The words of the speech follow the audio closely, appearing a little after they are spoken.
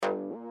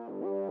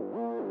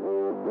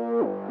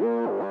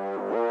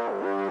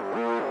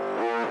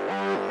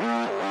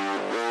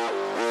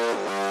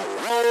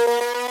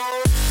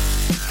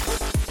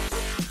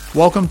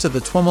Welcome to the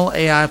TWIML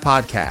AI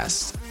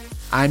Podcast.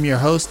 I'm your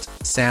host,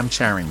 Sam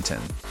Charrington.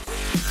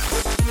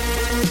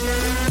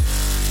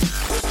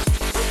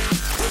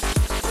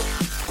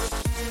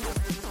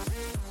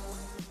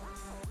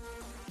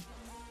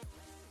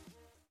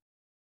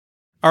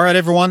 All right,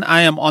 everyone.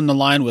 I am on the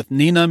line with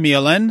Nina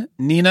Mielen.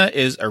 Nina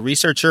is a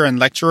researcher and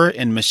lecturer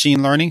in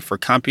machine learning for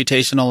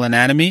computational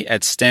anatomy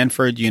at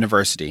Stanford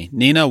University.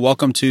 Nina,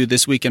 welcome to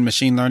This Week in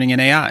Machine Learning and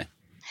AI.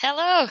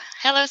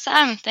 Hello,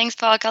 Sam. Thanks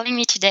for calling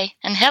me today.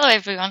 And hello,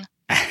 everyone.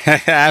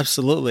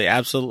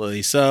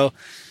 Absolutely. So,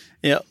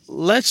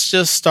 let's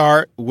just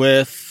start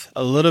with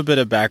a little bit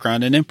of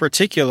background. And in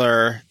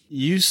particular,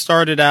 you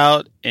started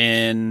out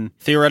in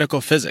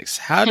theoretical physics.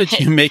 How did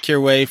you make your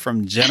way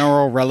from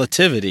general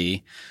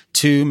relativity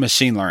to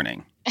machine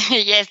learning?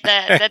 Yes,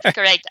 that's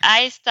correct.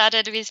 I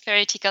started with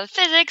theoretical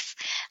physics.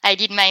 I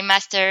did my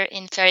master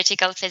in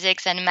theoretical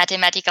physics and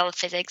mathematical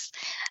physics,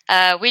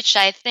 which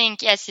I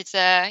think, yes,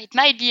 it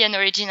might be an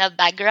original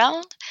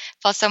background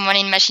for someone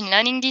in machine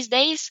learning these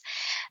days.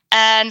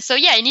 And so,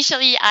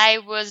 initially I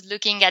was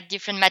looking at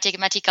different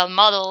mathematical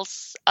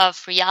models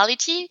of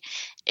reality,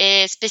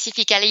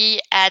 specifically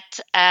at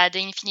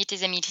the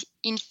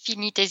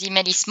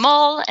infinitesimally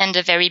small and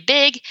the very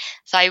big.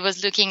 So I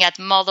was looking at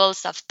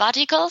models of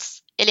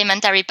particles,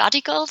 elementary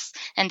particles,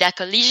 and their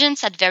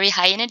collisions at very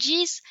high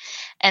energies,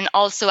 and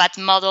also at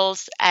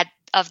models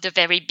of the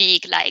very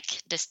big, like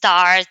the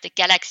stars, the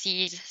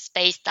galaxies,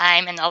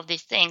 space-time, and all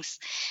these things.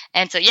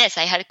 And so, yes,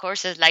 I had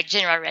courses like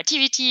general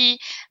relativity,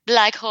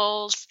 black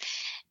holes.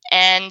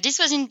 And this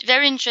was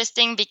very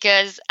interesting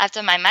because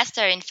after my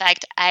master, in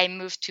fact, I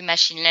moved to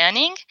machine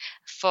learning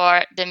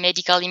for the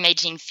medical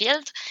imaging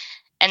field.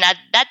 And at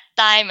that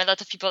time, a lot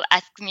of people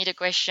asked me the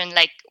question,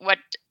 like,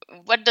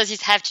 what does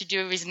it have to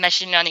do with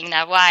machine learning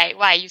now? Why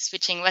are you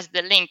switching? What's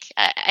the link?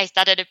 I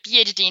started a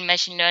PhD in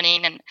machine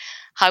learning, and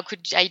how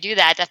could I do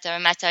that after a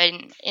master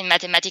in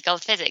mathematical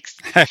physics?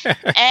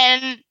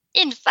 And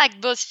in fact,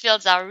 both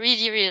fields are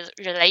really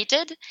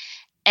related.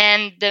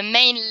 And the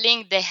main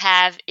link they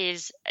have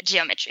is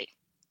geometry.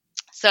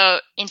 So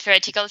in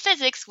theoretical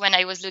physics, when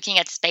I was looking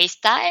at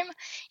space-time,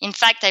 in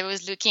fact, I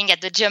was looking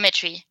at the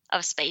geometry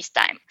of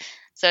space-time.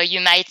 So you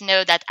might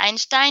know that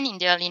Einstein in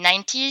the early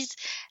 90s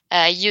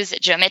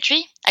used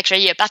geometry,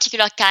 actually a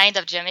particular kind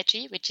of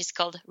geometry, which is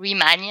called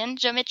Riemannian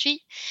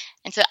geometry.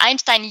 And so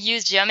Einstein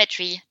used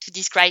geometry to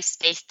describe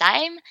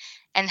space-time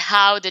and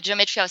how the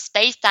geometry of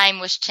space-time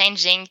was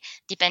changing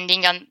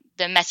depending on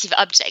the massive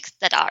objects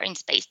that are in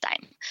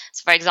space-time.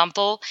 So for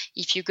example,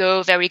 if you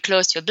go very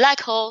close to a black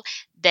hole,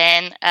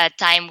 then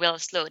time will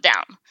slow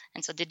down.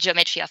 And so the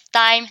geometry of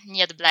time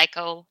near the black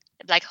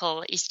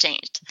hole is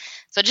changed.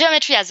 So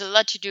geometry has a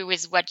lot to do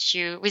with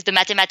with the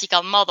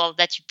mathematical model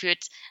that you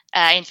put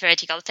in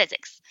theoretical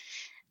physics.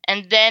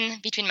 And then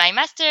between my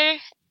master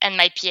and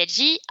my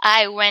PhD,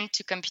 I went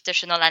to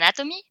computational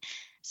anatomy.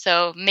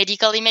 So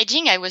medical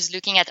imaging, I was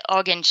looking at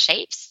organ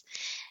shapes.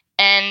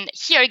 And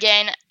here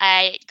again,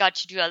 I got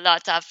to do a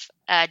lot of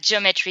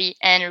geometry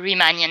and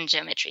Riemannian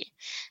geometry.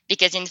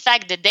 Because in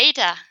fact, the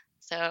data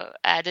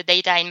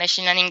in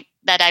machine learning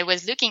that I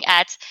was looking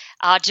at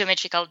are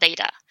geometrical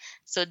data.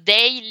 So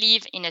they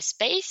live in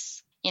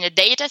a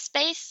data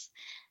space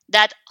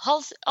that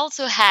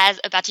also has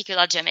a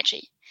particular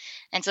geometry.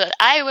 And so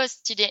I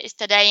was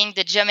studying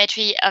the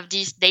geometry of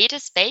this data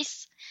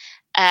space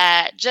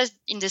just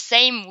in the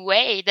same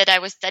way that I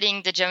was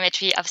studying the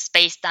geometry of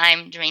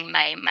space-time during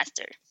my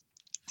master.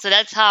 So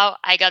that's how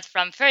I got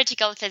from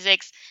theoretical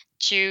physics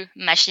to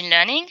machine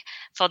learning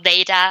for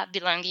data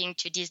belonging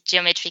to these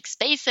geometric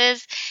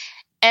spaces.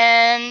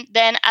 And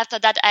then after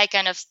that, I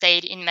kind of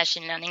stayed in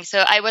machine learning.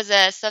 So I was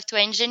a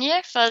software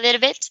engineer for a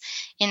little bit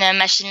in a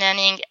machine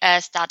learning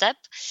startup.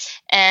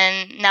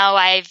 And now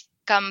I've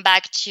come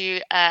back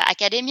to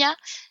academia,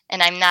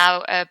 and I'm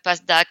now a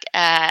postdoc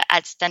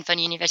at Stanford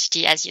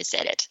University, as you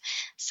said it.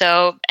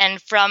 So,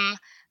 and from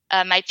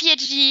my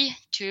PhD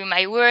to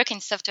my work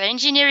in software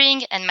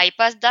engineering and my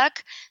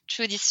postdoc,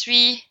 through these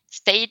three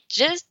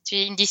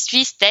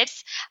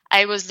steps,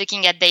 I was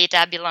looking at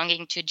data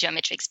belonging to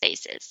geometric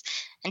spaces.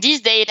 And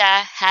these data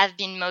have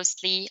been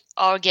mostly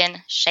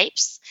organ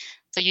shapes.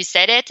 So you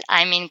said it,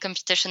 I'm in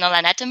computational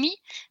anatomy.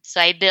 So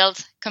I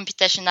built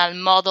computational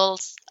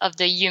models of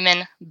the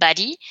human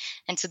body.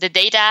 And so the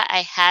data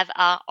I have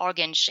are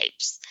organ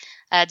shapes.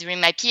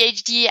 During my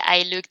PhD,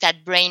 I looked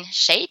at brain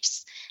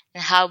shapes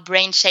and how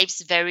brain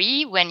shapes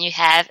vary when you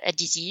have a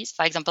disease,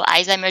 for example,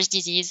 Alzheimer's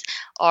disease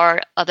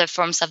or other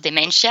forms of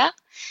dementia.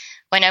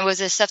 When I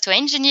was a software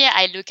engineer,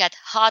 I look at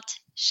heart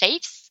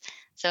shapes.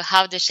 So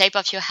how the shape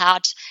of your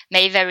heart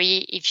may vary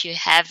if you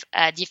have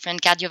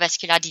different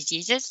cardiovascular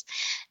diseases.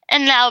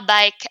 And now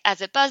back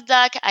as a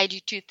postdoc, I do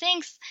two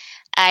things.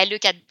 I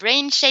look at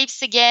brain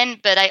shapes again,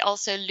 but I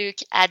also look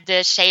at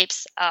the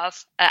shapes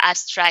of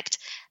abstract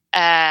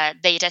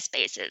data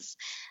spaces.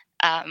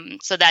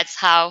 So that's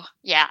how,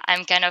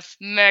 I'm kind of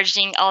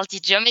merging all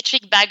the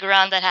geometric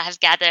background that I have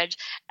gathered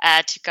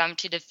to come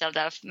to the field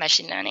of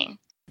machine learning.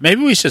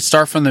 Maybe we should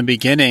start from the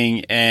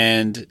beginning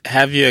and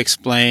have you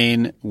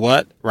explain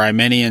what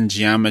Riemannian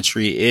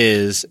geometry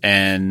is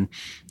and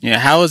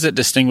how is it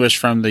distinguished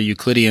from the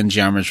Euclidean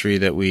geometry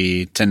that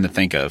we tend to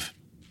think of?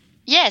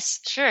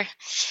 Yes, sure.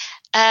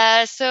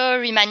 So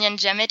Riemannian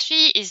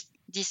geometry is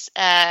this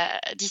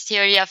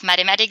theory of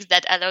mathematics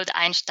that allowed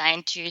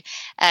Einstein to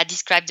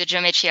describe the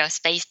geometry of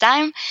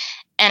space-time.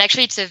 And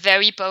actually, it's a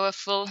very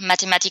powerful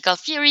mathematical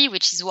theory,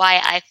 which is why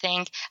I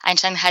think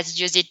Einstein has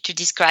used it to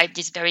describe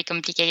this very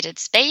complicated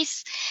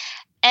space.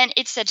 And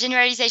it's a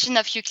generalization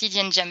of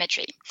Euclidean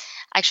geometry.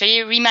 Actually,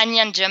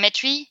 Riemannian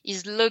geometry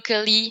is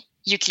locally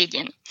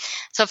Euclidean.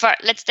 So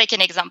let's take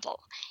an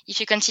example. If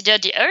you consider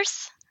the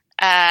Earth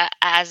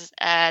as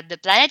the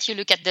planet, you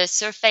look at the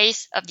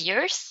surface of the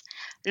Earth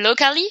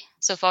locally.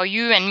 So for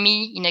you and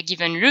me in a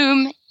given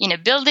room, in a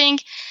building,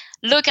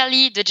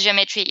 locally, the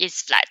geometry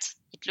is flat.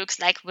 It looks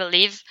like we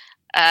live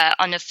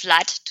on a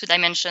flat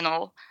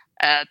two-dimensional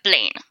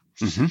plane.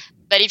 Mm-hmm.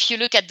 But if you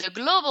look at the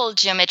global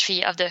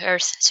geometry of the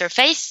Earth's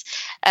surface,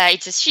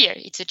 it's a sphere.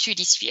 It's a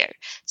 2D sphere.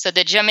 So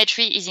the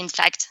geometry is in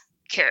fact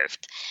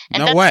curved.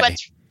 And no way.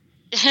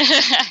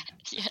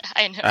 Yeah,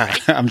 I know.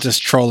 Right? I'm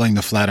just trolling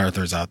the flat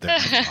earthers out there.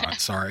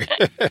 Sorry.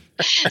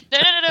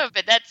 No.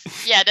 But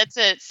that's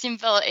a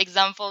simple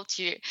example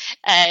to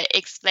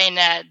explain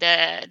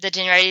the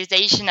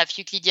generalization of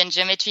Euclidean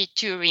geometry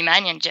to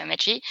Riemannian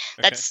geometry.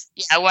 Okay. That's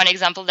one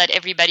example that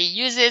everybody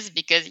uses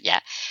because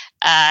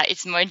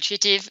it's more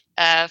intuitive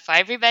for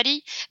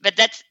everybody. But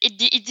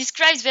it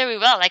describes very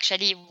well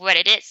actually what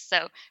it is.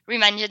 So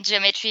Riemannian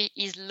geometry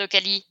is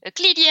locally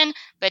Euclidean,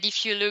 but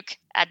if you look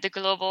at the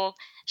global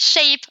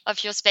shape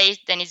of your space,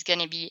 then it's going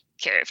to be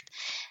curved.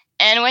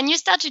 And when you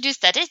start to do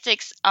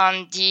statistics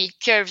on the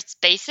curved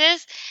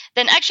spaces,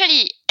 then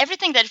actually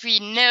everything that we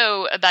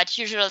know about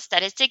usual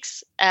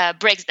statistics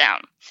breaks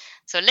down.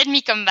 So let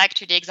me come back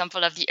to the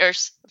example of the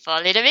Earth for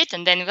a little bit,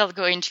 and then we'll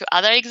go into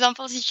other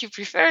examples if you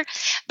prefer.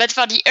 But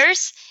for the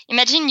Earth,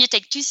 imagine you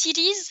take two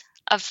cities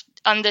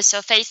on the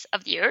surface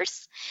of the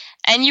Earth,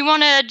 and you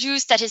want to do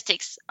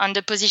statistics on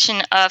the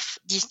position of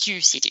these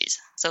two cities.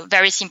 So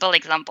very simple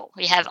example.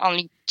 We have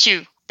only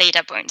two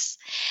data points.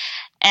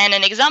 And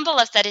an example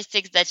of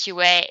statistics that you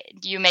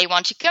may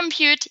want to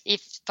compute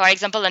is, for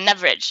example, an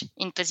average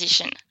in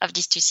position of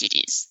these two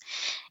cities.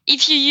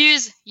 If you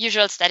use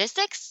usual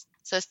statistics,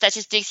 so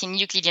statistics in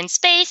Euclidean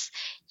space,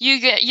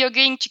 you're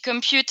going to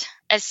compute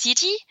a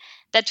city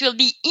that will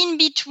be in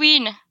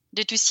between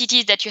the two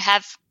cities that you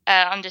have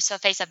on the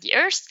surface of the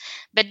Earth.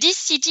 But this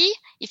city,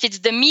 if it's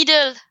the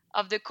middle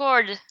of the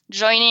chord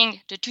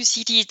joining the two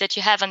cities that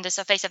you have on the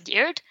surface of the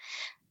Earth,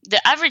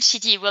 the average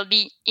city will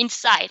be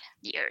inside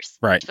the Earth.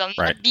 Right. It will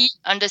not be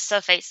on the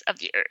surface of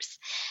the Earth.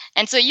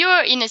 And so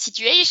you're in a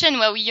situation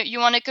where you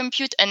want to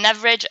compute an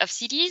average of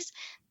cities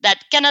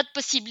that cannot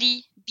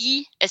possibly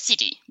be a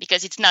city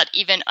because it's not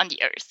even on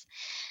the Earth.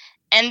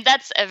 And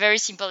that's a very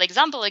simple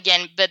example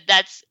again, but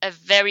that's a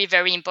very,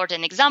 very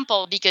important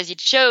example because it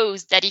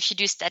shows that if you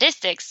do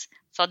statistics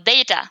for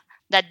data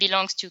that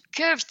belongs to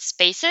curved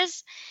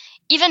spaces,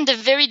 even the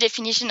very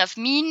definition of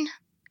mean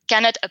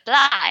cannot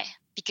apply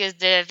because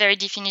the very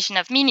definition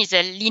of mean is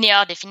a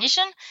linear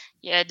definition.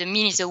 The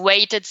mean is a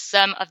weighted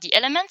sum of the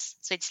elements,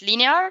 so it's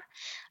linear.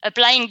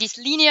 Applying this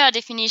linear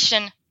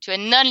definition to a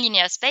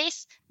nonlinear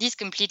space, this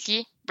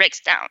completely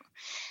breaks down.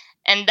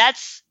 And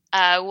that's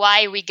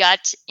why we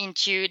got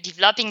into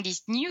developing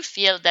this new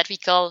field that we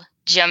call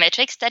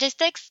geometric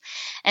statistics.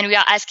 And we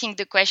are asking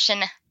the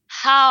question,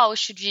 how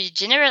should we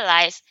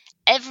generalize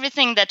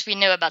everything that we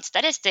know about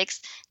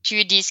statistics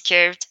to these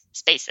curved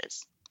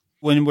spaces?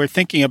 When we're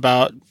thinking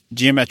about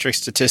geometric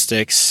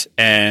statistics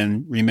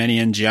and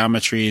Riemannian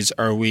geometries,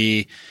 are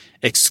we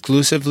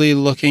exclusively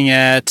looking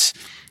at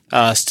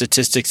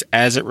statistics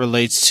as it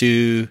relates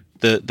to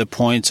the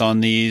points on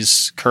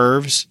these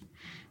curves,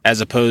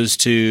 as opposed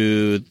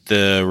to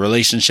the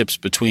relationships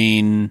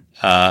between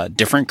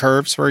different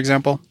curves, for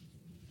example?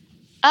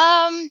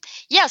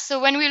 So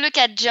when we look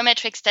at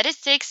geometric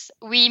statistics,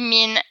 we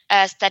mean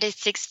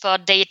statistics for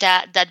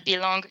data that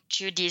belong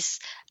to these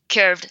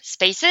curved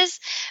spaces.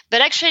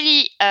 But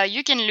actually,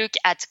 you can look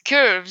at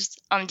curves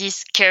on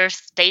these curved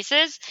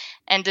spaces,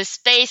 and the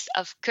space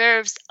of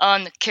curves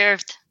on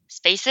curved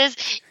spaces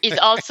is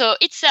also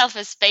itself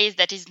a space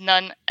that is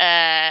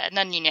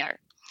non-linear.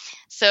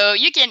 So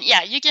you can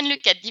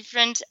look at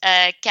different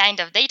kind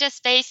of data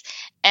space,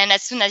 and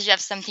as soon as you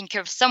have something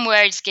curved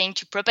somewhere, it's going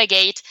to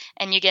propagate,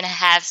 and you're going to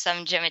have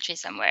some geometry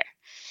somewhere.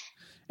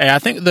 Hey, I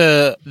think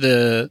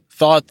the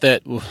thought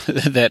that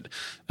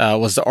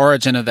was the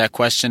origin of that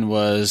question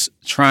was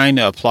trying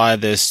to apply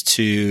this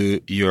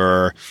to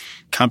your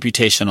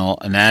computational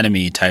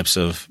anatomy types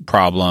of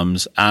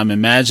problems. I'm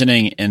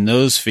imagining in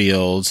those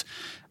fields,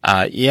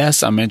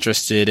 yes, I'm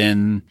interested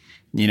in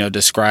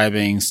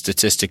describing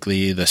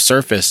statistically the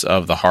surface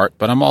of the heart,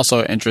 but I'm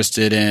also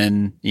interested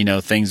in,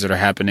 things that are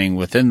happening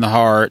within the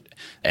heart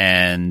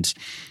and,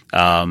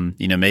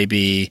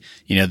 maybe,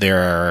 there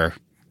are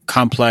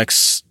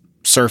complex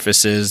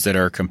surfaces that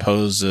are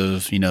composed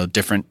of,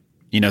 different,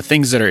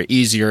 things that are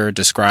easier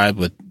described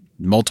with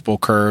multiple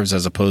curves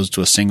as opposed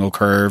to a single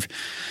curve.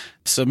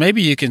 So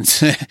maybe you can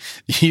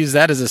use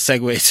that as a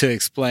segue to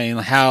explain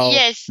how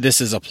this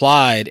is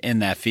applied in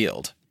that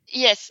field.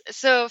 Yes,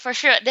 so for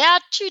sure, there are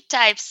two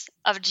types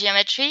of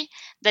geometry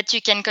that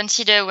you can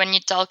consider when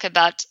you talk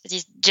about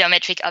these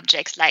geometric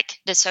objects like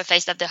the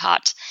surface of the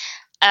heart.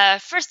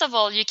 First of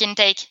all, you can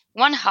take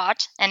one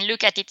heart and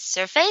look at its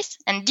surface,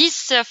 and this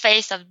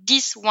surface of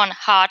this one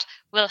heart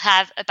will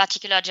have a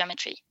particular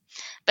geometry.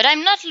 But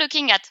I'm not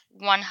looking at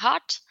one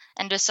heart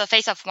and the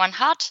surface of one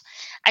heart.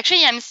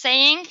 Actually, I'm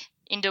saying,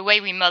 in the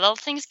way we model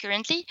things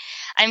currently,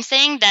 I'm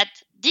saying that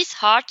this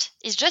heart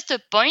is just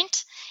a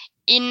point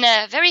in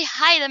a very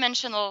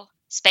high-dimensional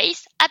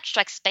space,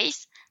 abstract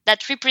space,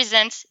 that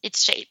represents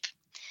its shape.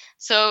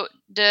 So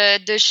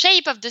the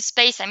shape of the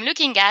space I'm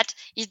looking at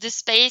is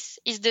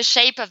the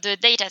shape of the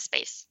data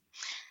space.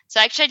 So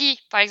actually,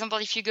 for example,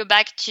 if you go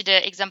back to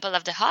the example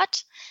of the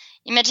heart,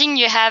 imagine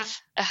you have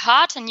a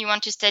heart and you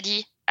want to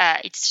study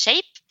its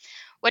shape.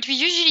 What we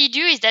usually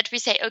do is that we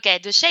say, okay,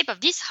 the shape of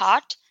this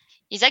heart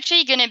is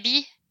actually going to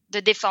be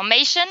the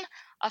deformation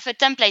of a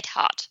template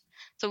heart.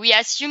 So we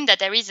assume that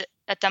there is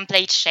a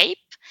template shape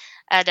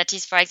that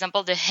is, for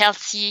example, the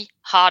healthy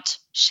heart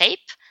shape.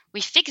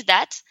 We fix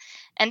that,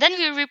 and then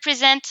we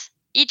represent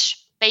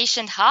each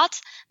patient heart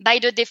by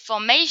the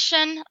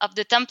deformation of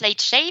the template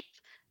shape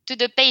to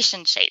the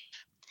patient shape.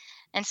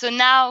 And so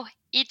now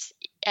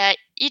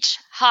each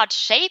heart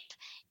shape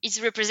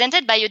is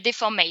represented by a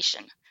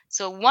deformation.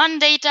 So one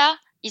data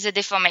is a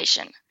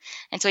deformation.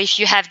 And so if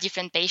you have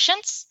different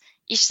patients,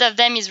 each of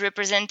them is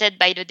represented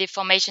by the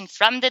deformation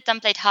from the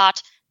template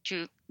heart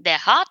to their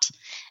heart.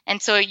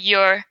 And so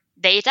your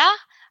data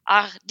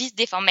are these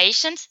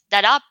deformations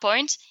that are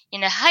points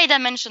in a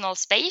high-dimensional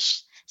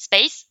space,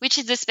 which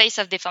is the space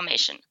of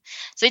deformation.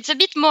 So it's a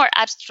bit more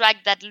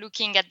abstract than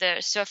looking at the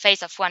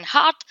surface of one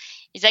heart.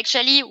 Is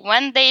actually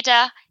one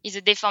data is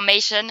a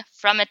deformation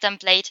from a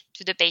template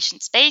to the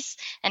patient space,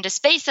 and the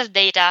space of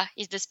data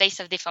is the space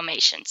of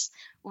deformations,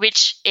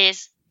 which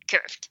is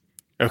curved.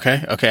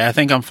 Okay. I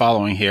think I'm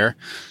following here.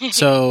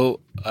 So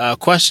a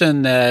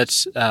question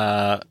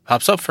that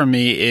pops up for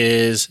me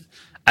is,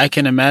 I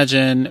can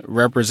imagine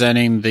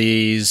representing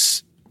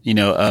these,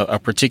 a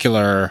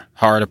particular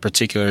heart, a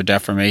particular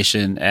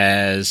deformation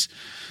as,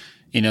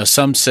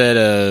 some set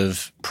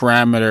of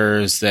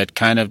parameters that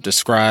kind of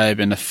describe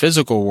in the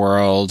physical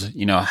world,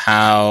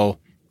 how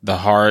the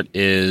heart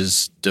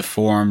is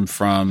deformed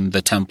from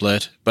the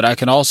template. But I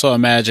can also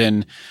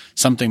imagine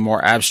something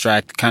more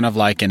abstract, kind of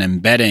like an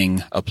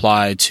embedding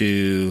applied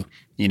to,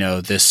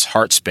 this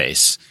heart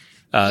space.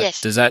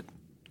 Yes. Does that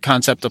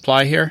concept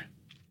apply here?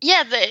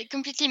 Yeah, that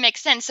completely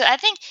makes sense. So I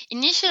think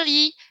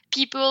initially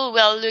people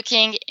were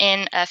looking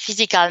in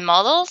physical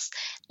models,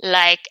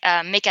 like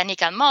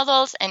mechanical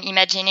models, and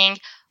imagining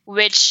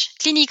which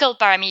clinical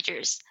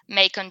parameters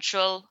may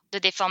control the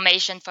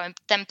deformation from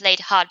template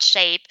heart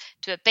shape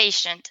to a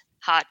patient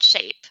heart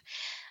shape.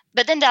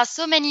 But then there are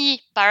so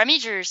many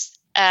parameters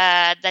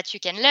that you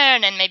can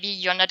learn, and maybe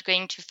you're not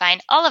going to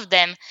find all of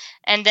them.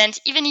 And then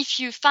even if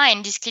you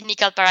find these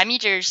clinical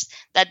parameters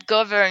that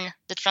govern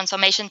the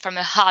transformation from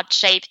a heart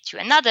shape to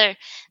another,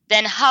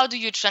 then how do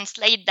you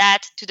translate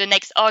that to the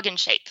next organ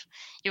shape?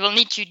 You will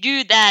need to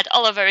do that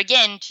all over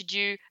again to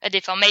do a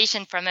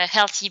deformation from a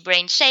healthy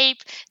brain shape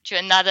to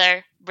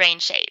another brain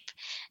shape.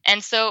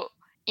 And so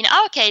in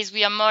our case,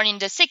 we are more in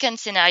the second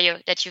scenario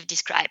that you've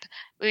described.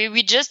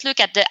 We just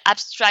look at the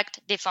abstract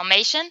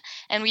deformation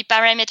and we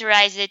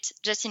parameterize it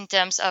just in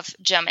terms of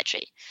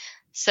geometry.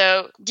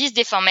 So this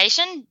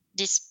deformation,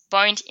 this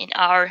point in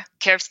our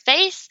curved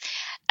space,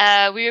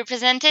 we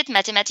represent it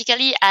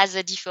mathematically as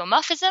a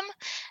diffeomorphism.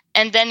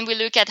 And then we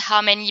look at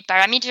how many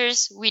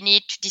parameters we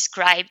need to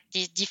describe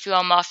this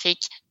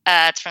diffeomorphic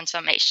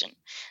transformation.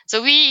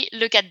 So we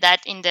look at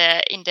that in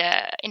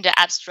the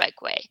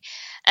abstract way.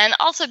 And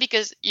also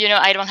because,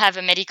 I don't have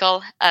a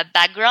medical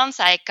background,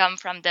 so I come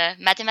from a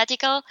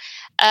mathematical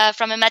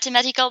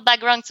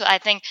background. So I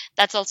think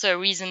that's also a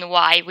reason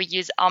why we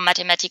use our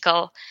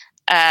mathematical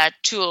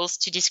tools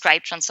to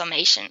describe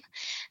transformation.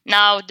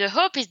 Now, the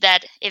hope is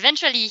that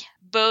eventually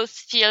both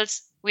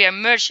fields will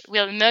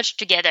merge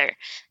together.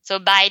 So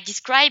by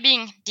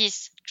describing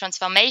these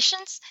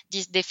transformations,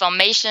 these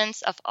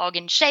deformations of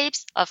organ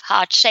shapes, of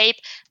heart shape,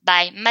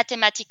 by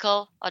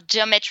mathematical or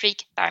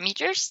geometric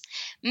parameters,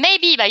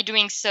 maybe by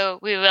doing so,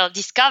 we will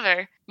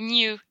discover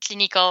new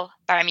clinical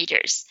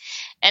parameters.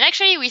 And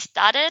actually, we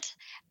started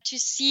to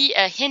see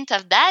a hint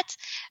of that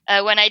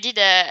when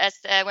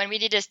we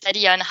did a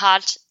study on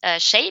heart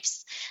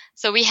shapes.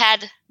 So we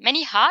had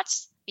many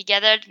hearts. We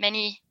gathered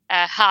many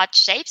heart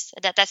shapes,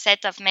 a data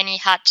set of many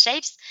heart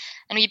shapes,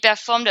 and we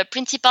performed a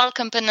principal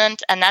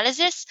component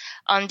analysis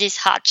on these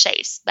heart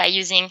shapes by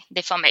using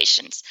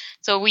deformations.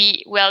 So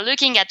we were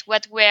looking at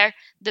what were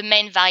the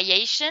main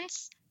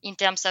variations in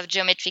terms of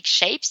geometric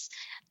shapes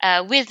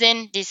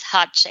within these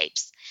heart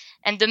shapes.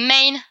 And the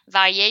main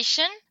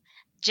variation,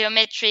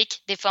 geometric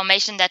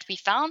deformation that we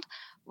found,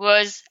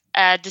 was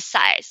the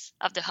size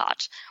of the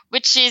heart,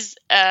 which is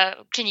a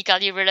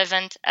clinically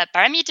relevant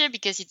parameter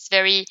because it's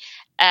very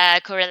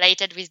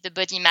correlated with the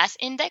body mass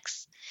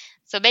index.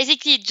 So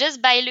basically,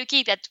 just by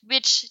looking at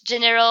which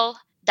general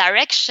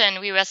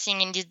direction we were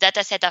seeing in this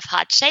data set of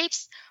heart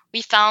shapes,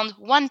 we found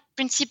one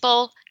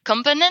principal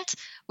component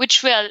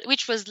which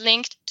was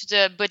linked to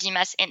the body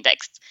mass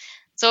index.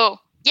 So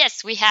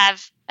yes, we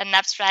have an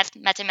abstract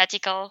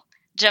mathematical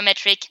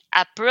geometric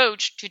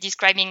approach to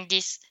describing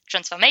this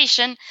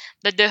transformation,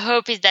 but the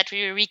hope is that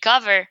we will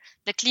recover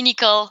the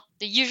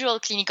usual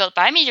clinical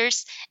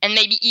parameters and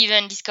maybe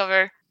even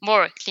discover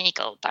more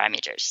clinical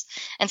parameters.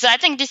 And so I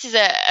think this is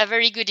a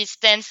very good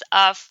instance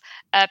of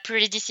a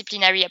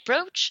pluridisciplinary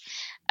approach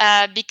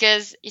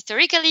because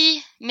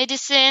historically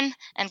medicine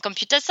and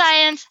computer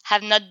science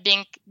have not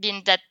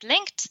been that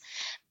linked.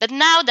 But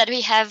now that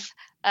we have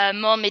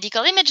more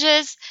medical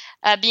images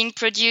being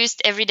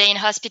produced every day in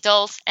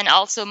hospitals and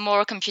also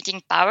more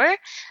computing power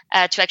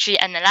to actually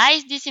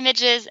analyze these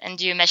images and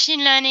do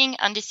machine learning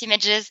on these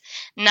images,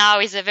 now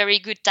is a very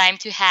good time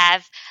to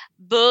have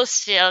both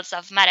fields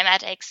of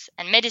mathematics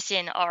and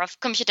medicine or of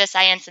computer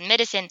science and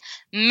medicine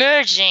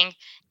merging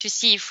to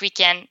see if we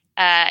can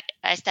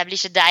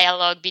establish a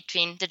dialogue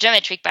between the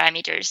geometric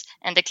parameters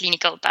and the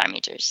clinical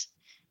parameters.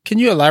 Can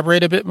you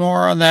elaborate a bit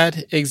more on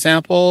that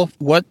example?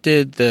 What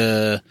did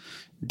the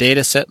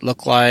data set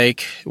look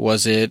like?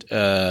 Was it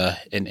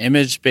an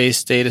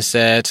image-based data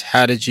set?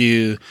 How did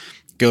you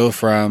go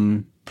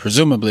from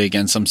presumably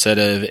again some set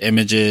of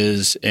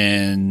images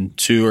in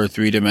 2 or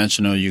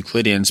 3-dimensional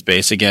Euclidean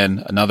space,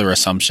 again another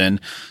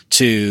assumption,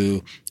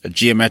 to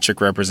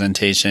geometric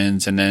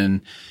representations, and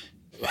then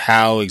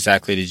how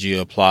exactly did you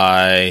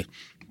apply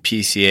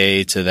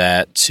PCA to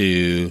that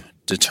to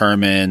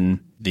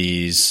determine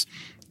these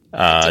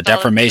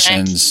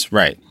deformations,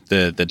 right?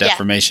 The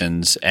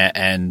deformations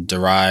and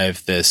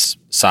derive this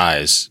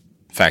size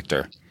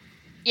factor.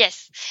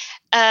 Yes.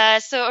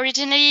 So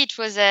originally it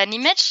was an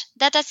image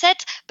data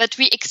set, but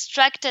we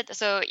extracted,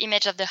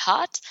 image of the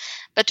heart,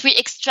 but we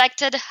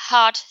extracted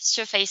heart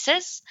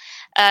surfaces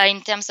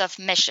in terms of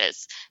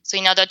meshes. So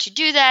in order to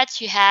do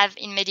that, you have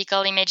in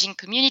medical imaging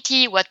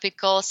community what we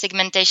call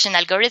segmentation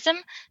algorithm.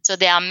 So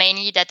there are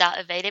many that are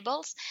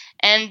available,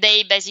 and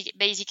they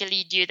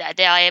basically do that.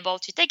 They are able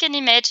to take an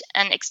image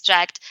and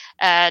extract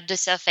the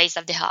surface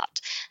of the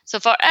heart. So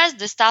for us,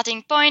 the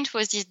starting point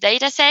was this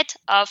data set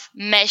of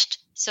meshed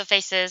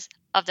surfaces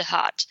of the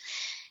heart.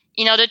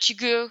 In order to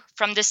go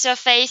from the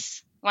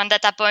surface, one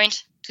data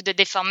point, to the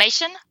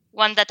deformation,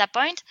 one data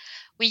point,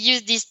 we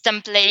use this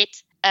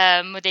template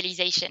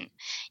modelization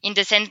in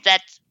the sense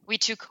that we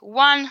took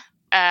one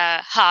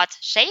heart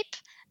shape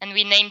and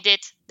we named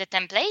it the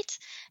template.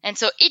 And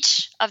so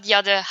each of the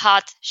other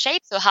heart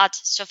shapes, so heart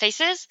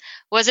surfaces,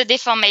 was a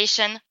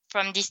deformation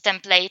from this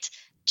template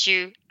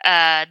to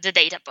the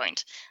data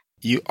point.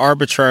 You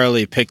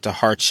arbitrarily picked a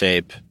heart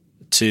shape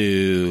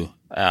to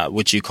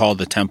which you called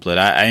the template.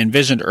 I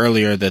envisioned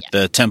earlier that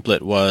the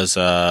template was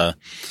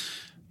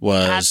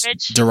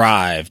average,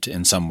 derived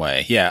in some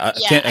way.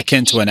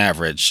 Akin to an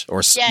average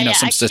or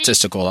some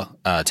statistical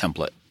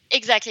template.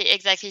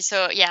 Exactly.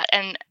 So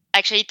and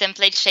actually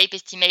template shape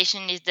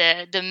estimation is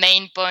the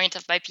main point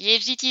of my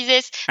PhD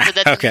thesis. So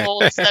that's Okay. a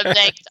whole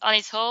subject on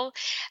its whole.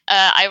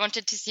 I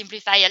wanted to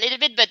simplify a little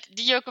bit, but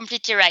you're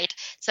completely right.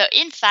 So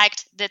in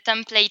fact, the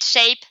template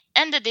shape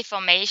and the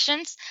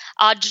deformations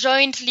are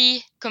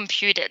jointly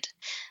computed.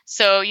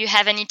 So you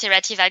have an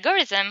iterative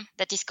algorithm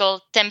that is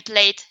called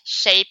template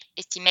shape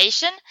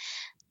estimation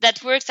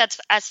that works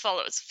as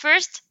follows.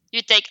 First,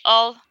 you take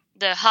all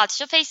the heart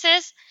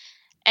surfaces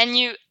and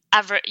you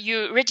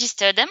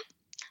register them.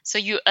 So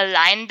you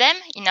align them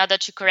in order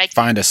to correct.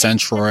 Find a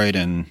centroid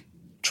and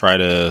try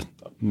to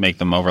make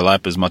them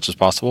overlap as much as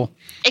possible.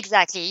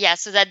 Exactly, yeah.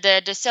 So that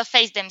the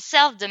surface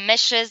themselves, the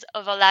meshes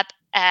overlap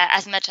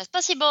as much as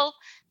possible.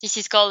 This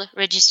is called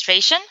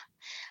registration.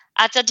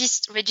 After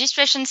this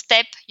registration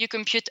step, you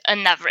compute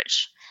an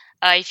average.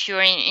 If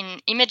you're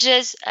in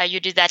images, you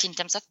do that in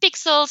terms of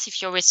pixels.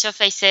 If you're with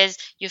surfaces,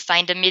 you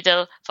find the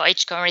middle for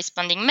each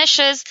corresponding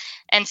meshes.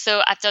 And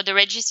so after the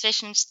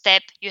registration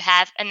step, you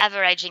have an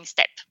averaging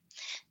step.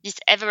 This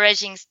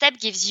averaging step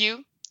gives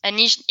you an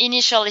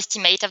initial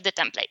estimate of the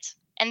template.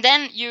 And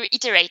then you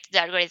iterate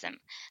the algorithm.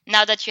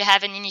 Now that you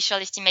have an initial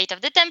estimate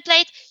of the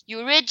template,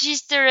 you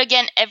register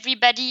again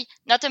everybody,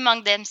 not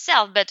among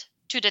themselves, but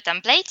to the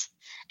template,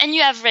 and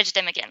you average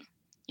them again.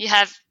 You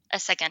have a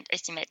second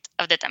estimate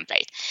of the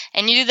template.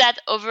 And you do that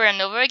over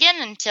and over again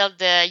until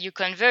you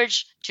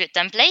converge to a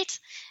template.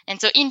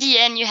 And so in the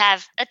end, you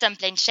have a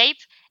template shape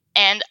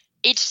and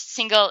each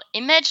single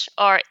image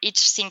or each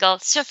single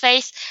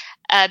surface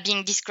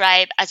being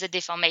described as a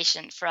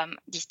deformation from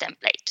this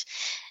template.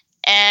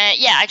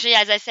 Actually,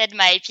 as I said,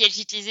 my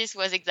PhD thesis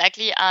was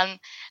exactly on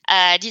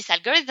this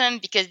algorithm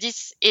because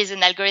this is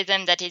an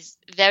algorithm that is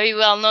very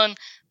well known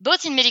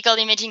both in medical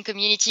imaging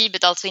community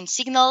but also in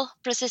signal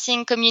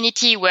processing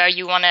community where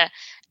you want to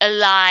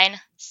align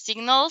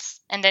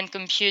signals and then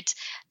compute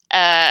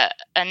an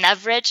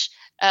average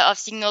of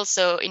signals.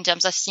 So in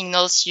terms of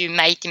signals, you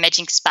might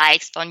imagine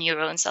spikes for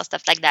neurons or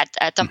stuff like that,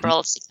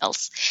 temporal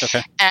signals.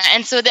 Okay.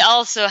 And so they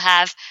also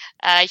have,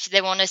 if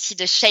they want to see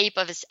the shape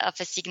of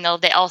a signal,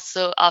 they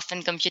also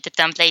often compute a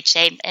template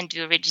shape and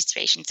do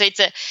registration. So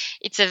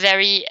it's a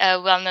very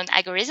well-known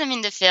algorithm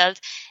in the field.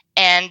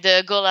 And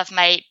the goal of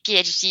my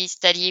PhD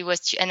study was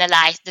to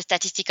analyze the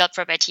statistical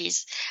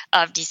properties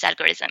of this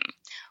algorithm,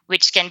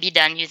 which can be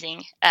done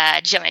using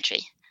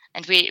geometry,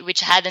 and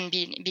which hadn't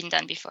been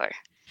done before.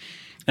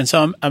 And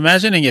so I'm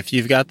imagining if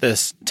you've got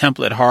this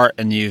template heart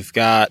and you've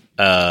got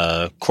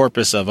a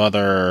corpus of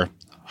other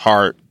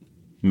heart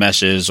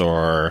meshes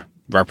or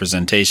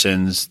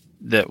representations,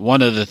 that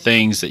one of the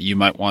things that you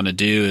might want to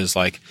do is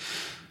like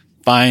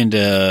find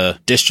a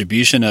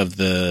distribution of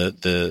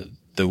the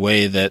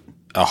way that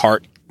a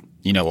heart,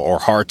 or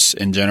hearts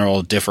in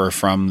general differ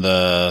from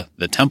the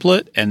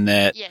template, and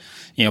that,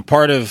 Yes.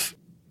 Part of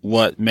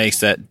what makes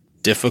that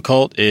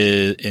difficult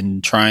is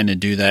in trying to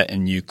do that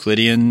in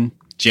Euclidean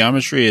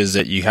geometry is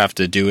that you have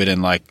to do it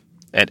in like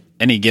at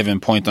any given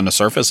point on the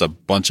surface, a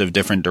bunch of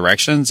different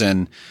directions.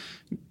 And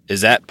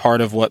is that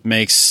part of what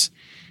makes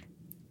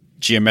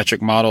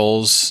geometric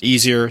models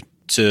easier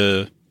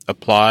to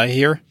apply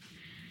here?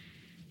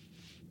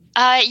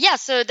 Yeah,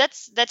 so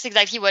that's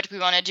exactly what we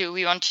want to do.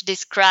 We want to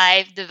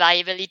describe the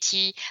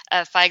variability,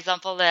 for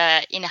example,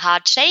 in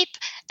heart shape,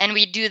 and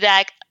we do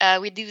that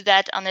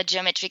on a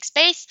geometric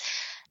space.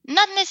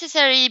 Not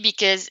necessarily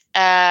because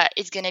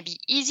it's going to be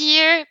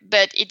easier,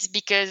 but it's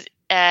because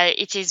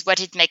it is what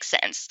it makes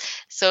sense.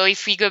 So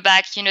if we go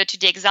back, to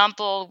the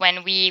example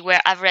when we were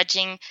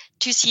averaging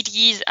two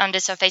cities on the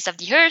surface of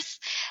the Earth,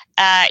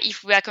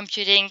 if we are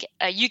computing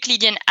a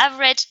Euclidean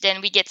average,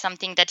 then we get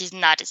something that is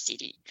not a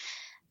city.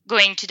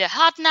 Going to the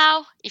heart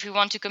now, if we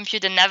want to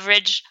compute an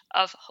average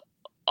of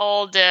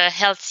all the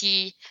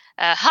healthy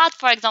heart,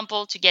 for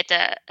example, to get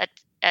a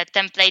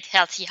template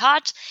healthy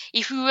heart,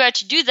 if we were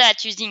to do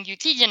that using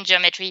Euclidean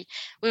geometry,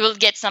 we will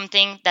get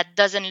something that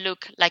doesn't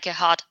look like a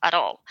heart at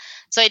all.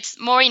 So it's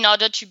more in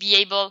order to be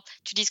able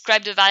to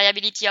describe the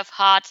variability of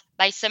heart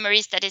by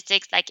summary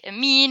statistics like a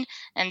mean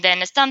and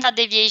then a standard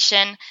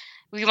deviation.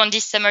 We want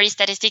these summary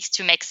statistics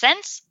to make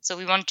sense. So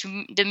we want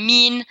the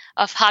mean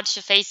of heart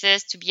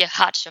surfaces to be a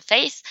heart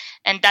surface.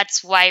 And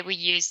that's why we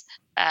use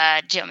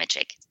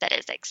geometric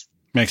statistics.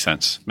 Makes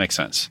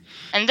sense.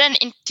 And then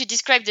to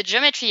describe the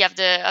geometry of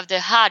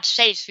the heart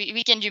shapes,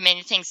 we can do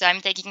many things. So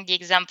I'm taking the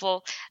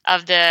example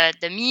of the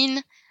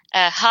mean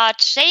heart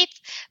shape,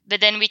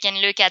 but then we can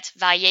look at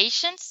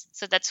variations.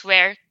 So that's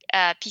where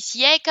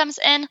PCA comes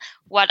in.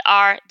 What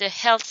are the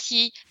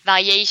healthy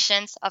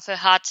variations of a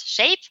heart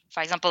shape?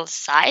 For example,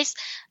 size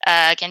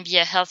can be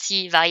a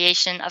healthy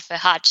variation of a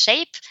heart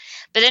shape.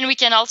 But then we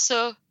can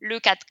also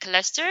look at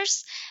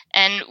clusters.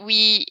 And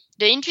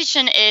the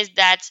intuition is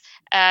that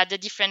the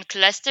different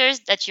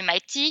clusters that you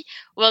might see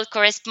will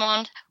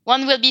correspond.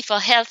 One will be for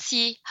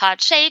healthy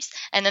heart shapes,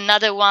 and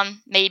another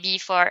one may be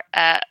for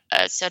a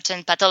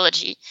certain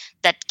pathology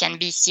that can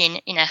be seen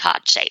in a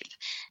heart shape.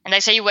 And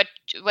actually,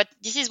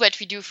 this is what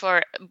we do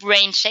for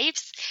brain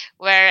shapes,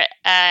 where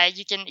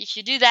if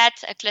you do that,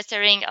 a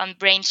clustering on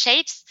brain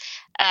shapes,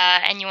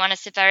 and you want to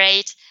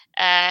separate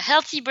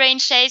healthy brain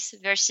shapes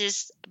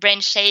versus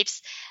brain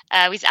shapes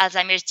with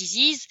Alzheimer's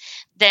disease,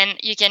 then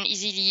you can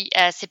easily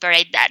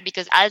separate that,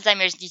 because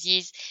Alzheimer's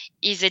disease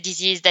is a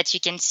disease that you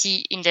can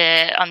see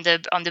on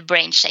the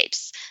brain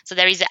shapes. So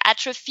there is an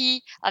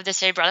atrophy of the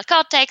cerebral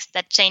cortex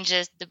that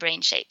changes the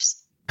brain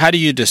shapes. How do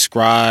you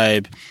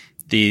describe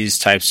these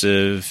types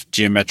of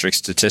geometric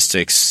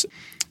statistics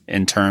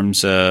in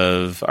terms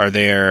of, are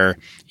there,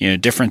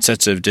 different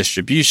sets of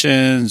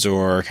distributions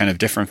or kind of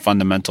different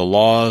fundamental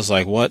laws?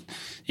 Like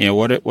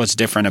what's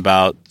different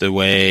about the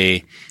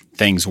way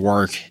things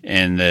work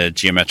in the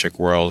geometric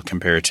world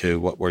compared to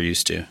what we're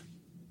used to?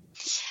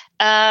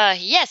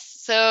 Yes.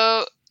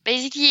 So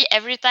basically,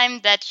 every time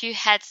that you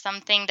had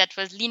something that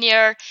was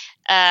linear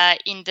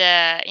in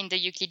the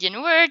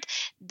Euclidean world,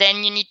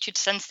 then you need to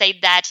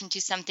translate that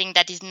into something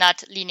that is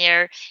not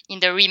linear in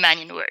the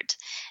Riemannian world.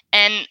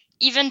 And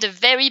even the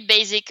very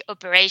basic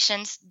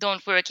operations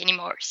don't work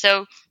anymore.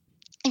 So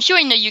if you're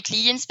in a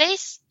Euclidean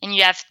space and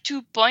you have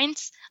 2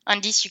 points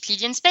on this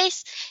Euclidean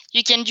space,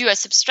 you can do a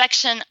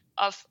subtraction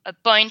of a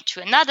point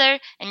to another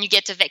and you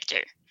get a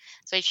vector.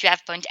 So if you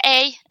have point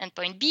A and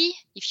point B,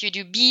 if you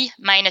do B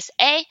minus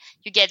A,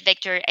 you get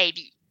vector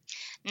AB.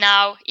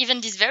 Now,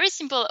 even this very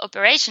simple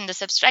operation, the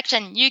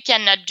subtraction, you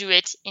cannot do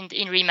it in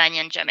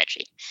Riemannian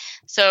geometry.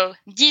 So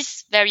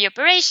this very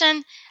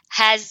operation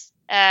has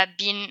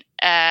been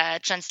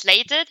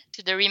translated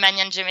to the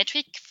Riemannian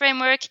geometric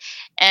framework,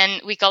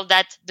 and we call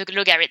that the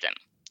logarithm.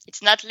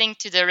 It's not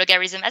linked to the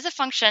logarithm as a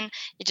function,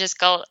 it's just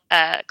called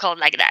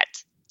like that.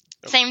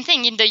 Okay. Same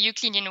thing in the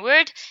Euclidean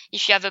world.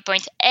 If you have a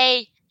point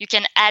A, you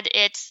can add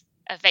it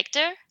a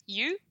vector,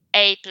 u,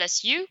 a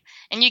plus u,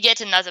 and you get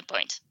another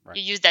point. Right.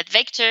 You use that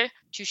vector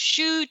to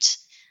shoot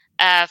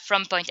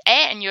from point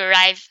A, and you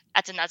arrive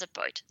at another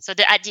point. So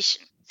the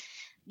addition.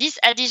 This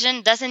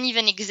addition doesn't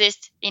even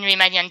exist in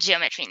Riemannian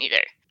geometry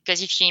neither.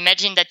 Because if you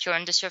imagine that you're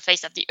on the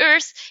surface of the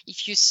Earth,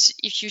 if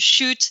you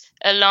shoot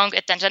along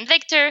a tangent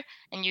vector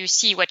and you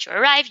see what you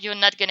arrive, you're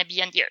not going to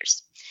be on the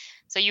Earth.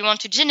 So you want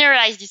to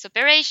generalize this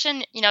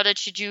operation in order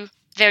to do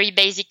very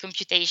basic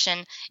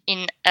computation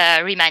in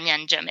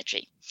Riemannian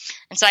geometry.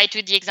 And so I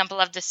took the example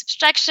of the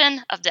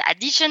subtraction, of the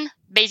addition,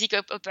 basic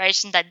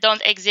operations that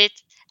don't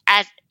exist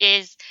as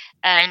is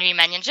in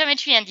Riemannian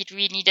geometry, and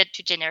we needed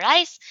to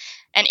generalize.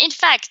 And in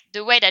fact,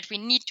 the way that we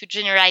need to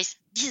generalize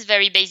these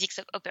very basic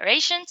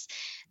operations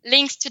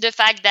links to the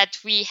fact that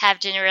we have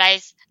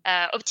generalized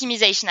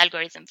optimization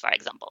algorithm, for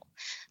example.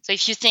 So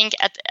if you think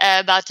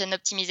about an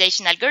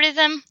optimization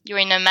algorithm, you're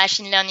in a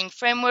machine learning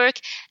framework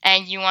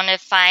and you want to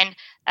find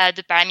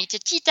the parameter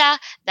theta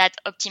that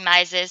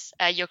optimizes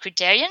your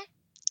criterion.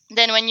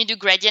 Then when you do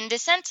gradient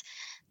descent,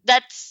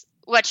 that's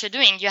what you're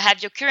doing. You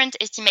have your current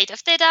estimate of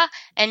theta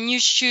and you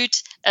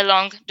shoot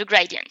along the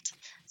gradient.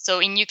 So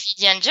in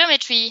Euclidean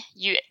geometry,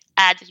 you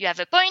have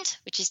a point,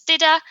 which is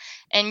theta,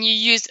 and you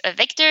use a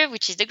vector,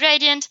 which is the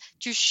gradient,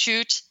 to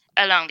shoot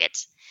along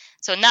it.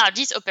 So now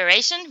this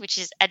operation, which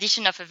is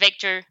addition of a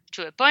vector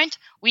to a point,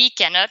 we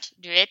cannot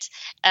do it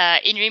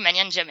in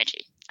Riemannian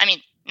geometry. I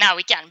mean, now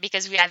we can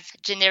because we have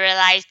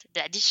generalized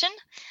the addition,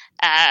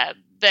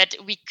 but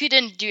we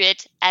couldn't do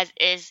it as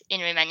is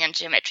in Riemannian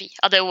geometry.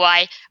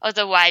 Otherwise,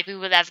 we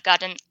would have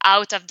gotten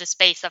out of the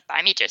space of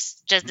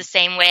parameters, just the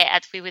same way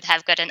as we would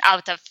have gotten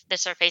out of the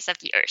surface of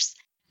the Earth.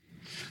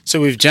 So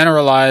we've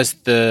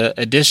generalized the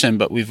addition,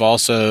 but we've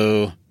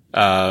also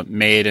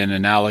made an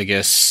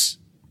analogous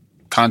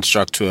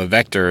construct to a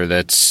vector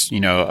that's,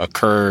 a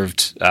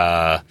curved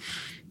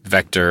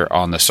vector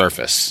on the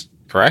surface,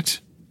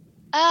 correct?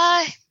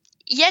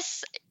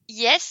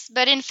 Yes,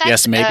 but in fact...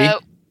 Yes, maybe?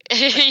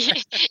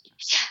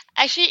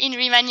 Actually, in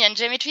Riemannian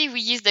geometry,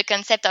 we use the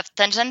concept of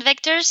tangent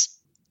vectors.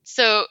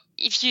 So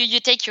if you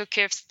take your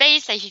curved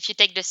space, like if you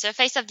take the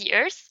surface of the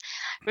Earth,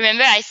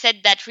 remember I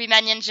said that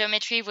Riemannian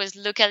geometry was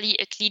locally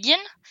Euclidean.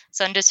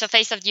 So on the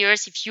surface of the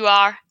Earth, if you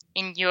are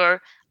in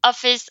your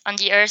office on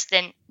the Earth,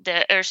 then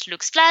the Earth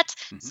looks flat.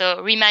 Mm-hmm.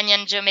 So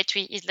Riemannian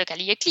geometry is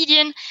locally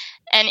Euclidean.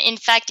 And in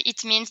fact,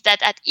 it means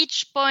that at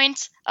each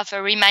point of a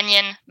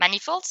Riemannian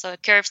manifold, so a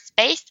curved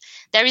space,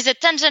 there is a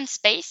tangent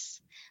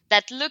space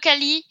that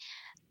locally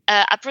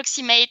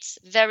approximates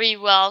very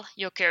well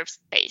your curved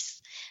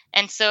space.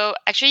 And so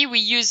actually we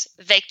use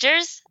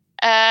vectors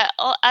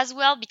as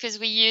well, because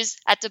we use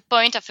at the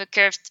point of a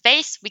curved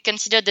space, we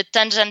consider the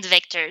tangent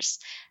vectors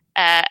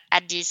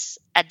at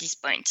this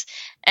point.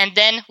 And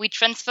then we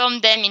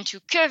transform them into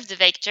curved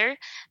vector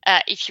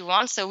if you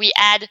want. So we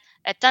add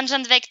a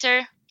tangent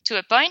vector to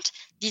a point.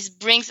 This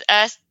brings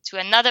us to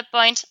another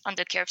point on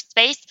the curved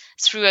space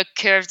through a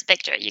curved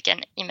vector. You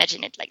can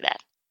imagine it like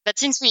that. But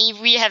since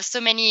we have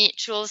so many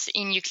tools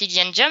in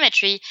Euclidean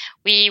geometry,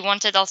 we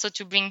wanted also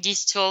to bring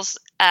these tools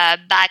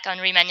back on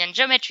Riemannian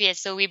geometry. And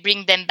so we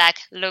bring them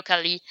back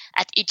locally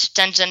at each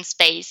tangent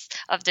space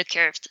of the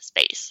curved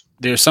space.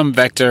 There's some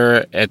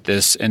vector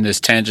in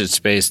this tangent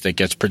space that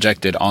gets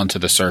projected onto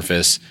the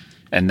surface,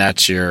 and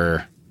that's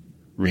your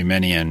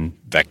Riemannian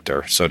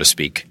vector, so to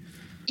speak.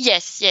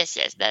 Yes.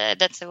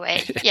 That's the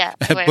way. Yeah.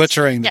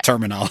 Butchering the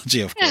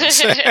terminology, of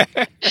course.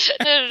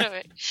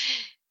 No.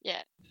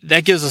 Yeah.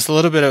 That gives us a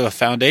little bit of a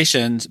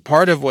foundation.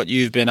 Part of what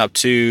you've been up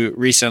to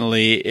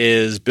recently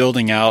is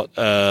building out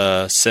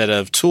a set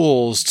of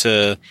tools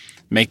to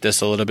make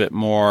this a little bit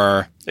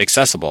more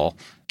accessible.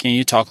 Can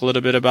you talk a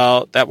little bit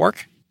about that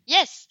work?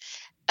 Yes.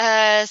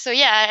 As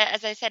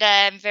I said,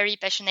 I'm very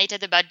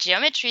passionate about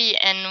geometry.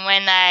 And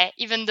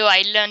even though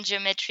I learned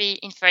geometry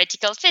in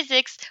theoretical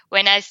physics,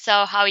 when I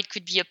saw how it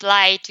could be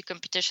applied to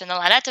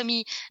computational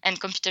anatomy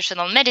and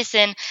computational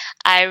medicine,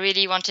 I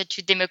really wanted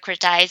to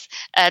democratize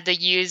the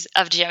use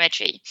of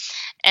geometry.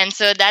 And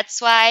so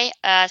that's why,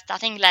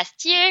 starting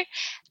last year,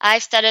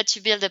 I've started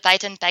to build a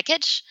Python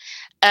package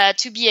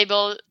to be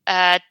able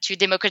to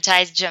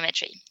democratize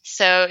geometry.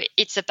 So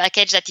it's a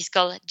package that is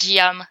called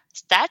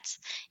GeomStat.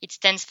 It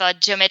stands for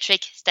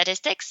Geometric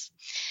Statistics.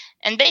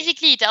 And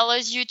basically, it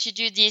allows you to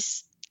do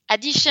this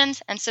addition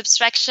and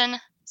subtraction,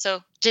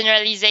 so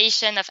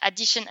generalization of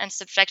addition and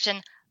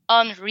subtraction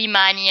on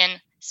Riemannian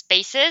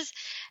spaces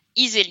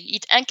easily.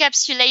 It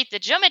encapsulates the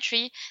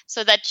geometry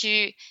so that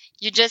you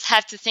just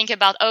have to think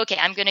about, okay,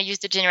 I'm going to use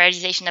the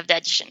generalization of the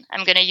addition.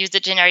 I'm going to use the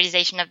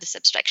generalization of the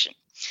subtraction.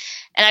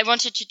 And I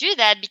wanted to do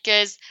that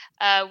because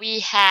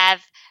we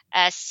have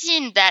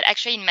seen that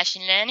actually in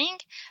machine learning,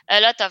 a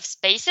lot of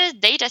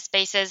data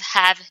spaces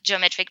have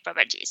geometric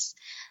properties.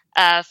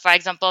 For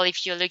example,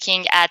 if you're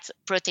looking at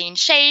protein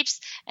shapes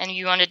and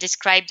you want to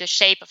describe the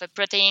shape of a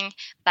protein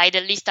by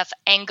the list of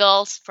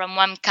angles from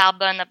one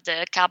carbon of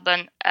the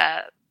carbon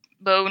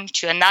bone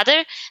to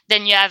another,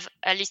 then you have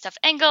a list of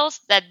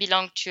angles that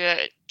belong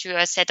to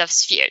a set of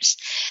spheres.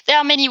 There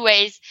are many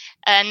ways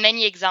and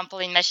many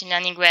examples in machine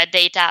learning where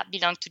data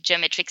belong to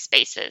geometric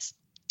spaces.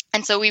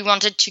 And so we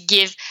wanted to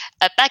give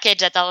a package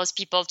that allows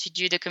people to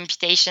do the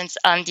computations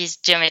on these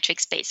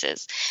geometric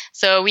spaces.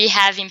 So we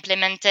have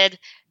implemented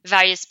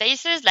various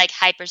spaces like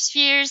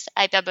hyperspheres,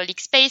 hyperbolic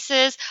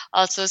spaces,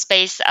 also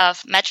space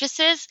of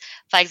matrices,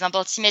 for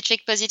example,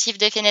 symmetric positive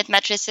definite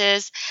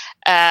matrices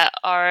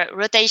or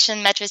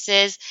rotation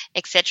matrices,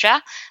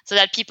 etc., so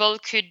that people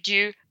could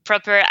do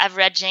proper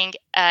averaging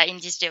in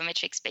these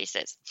geometric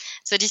spaces.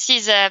 So this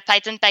is a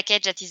Python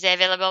package that is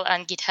available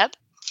on GitHub.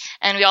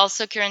 And we're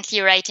also currently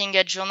writing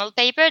a journal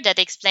paper that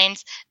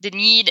explains the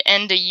need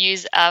and the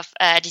use of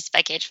this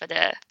package for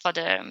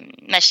the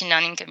machine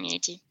learning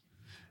community.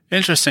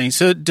 Interesting.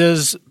 So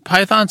does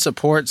Python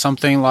support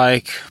something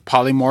like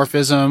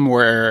polymorphism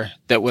where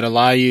that would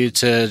allow you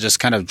to just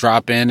kind of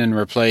drop in and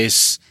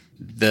replace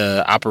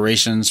the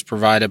operations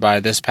provided by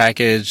this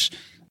package?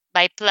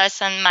 By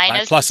plus and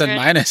minus. By plus and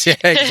minus, yeah,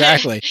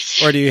 exactly.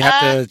 Or do you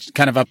have to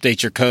kind of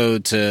update your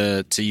code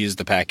to use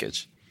the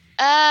package?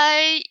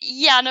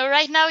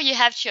 Right now you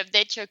have to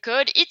update your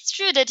code. It's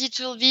true that it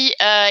will be,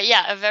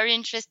 a very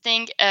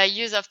interesting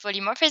use of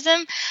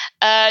polymorphism.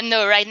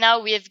 Right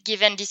now we've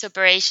given these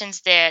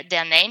operations their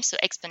name, so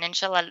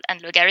exponential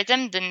and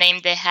logarithm, the name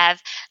they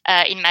have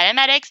in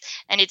mathematics,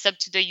 and it's up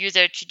to the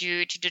user to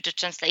do the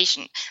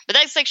translation. But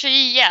that's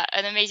actually,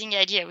 an amazing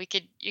idea.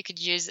 You could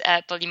use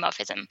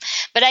polymorphism.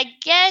 But I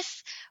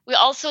guess we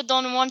also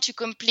don't want to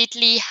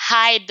completely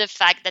hide the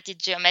fact that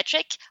it's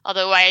geometric.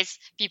 Otherwise,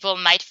 people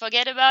might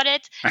forget about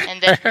it.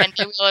 And then when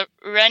they will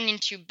run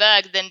into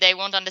bugs, then they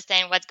won't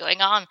understand what's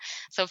going on.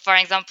 So, for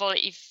example,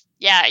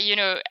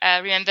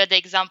 remember the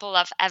example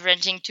of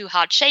averaging two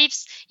hard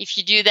shapes. If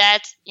you do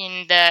that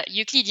in the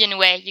Euclidean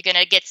way, you're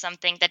going to get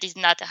something that is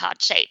not a hard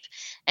shape.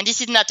 And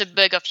this is not a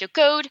bug of your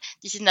code.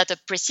 This is not a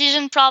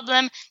precision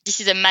problem.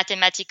 This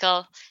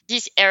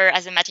error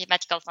has a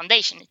mathematical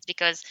foundation. It's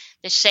because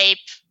the shape,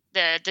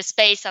 the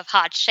space of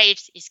hard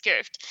shapes is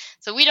curved.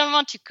 So we don't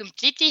want to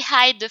completely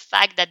hide the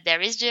fact that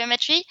there is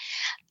geometry,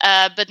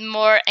 but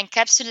more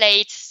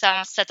encapsulate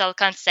some subtle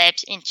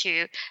concept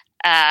into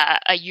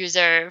a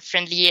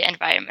user-friendly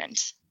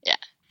environment. Yeah.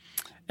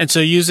 And so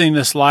using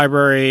this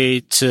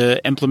library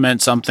to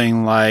implement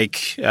something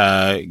like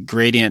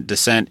gradient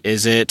descent,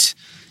 is it,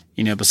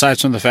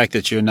 besides from the fact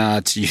that you're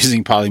not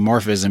using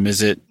polymorphism,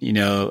 is it,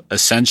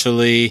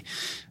 essentially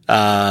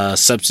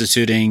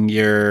substituting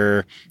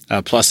your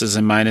pluses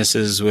and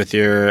minuses with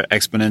your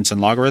exponents and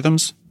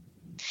logarithms?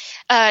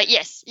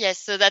 Yes.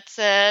 So that's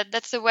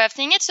the way of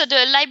thinking it. So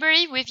the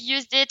library, we've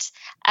used it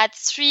at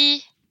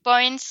 3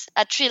 points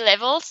at 3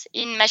 levels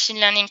in machine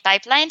learning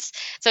pipelines.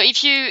 So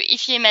if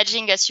you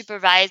imagine a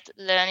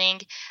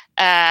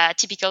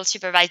typical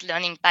supervised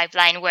learning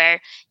pipeline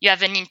where you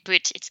have an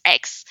input, it's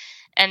X,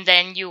 and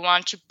then you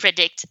want to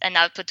predict an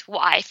output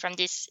Y from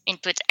this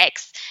input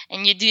X.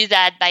 And you do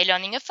that by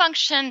learning a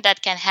function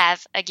that can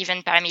have a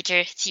given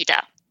parameter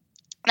theta.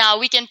 Now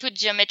we can put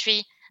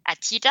geometry at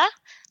theta.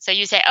 So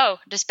you say,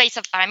 the space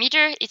of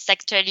parameter, it's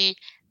actually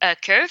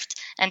curved,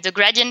 and the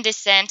gradient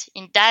descent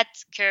in that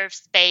curved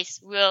space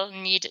will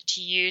need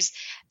to use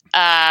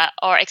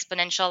our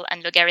exponential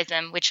and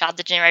logarithm, which are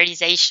the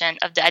generalization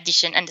of the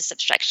addition and the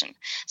subtraction.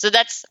 So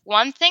that's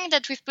one thing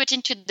that we've put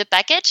into the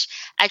package,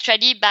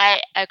 actually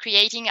by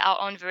creating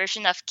our own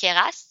version of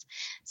Keras.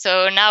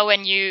 So now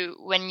when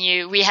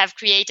we have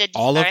created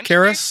this all of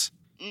Keras?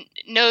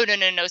 No.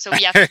 So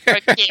we have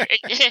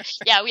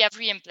we have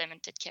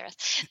re-implemented Keras.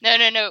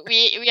 No.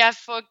 We have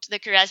forked the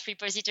Keras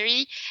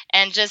repository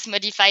and just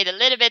modified a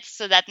little bit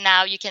so that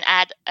now you can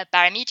add a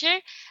parameter.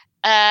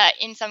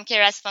 In some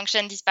Keras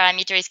function, this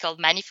parameter is called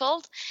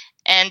manifold.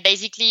 And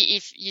basically,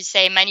 if you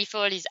say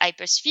manifold is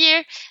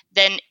hypersphere,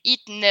 then it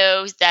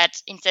knows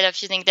that instead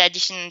of using the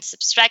addition and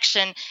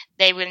subtraction,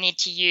 they will need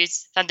to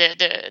use,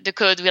 the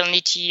code will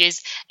need to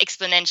use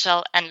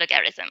exponential and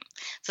logarithm.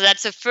 So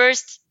that's the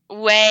first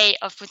way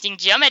of putting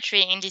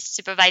geometry in this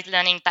supervised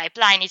learning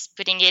pipeline, is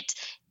putting it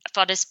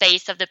for the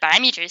space of the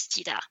parameters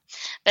theta.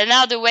 But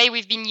now the way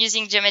we've been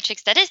using geometric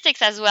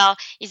statistics as well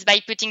is by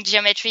putting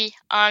geometry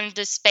on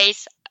the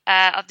space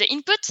of the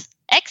input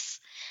X,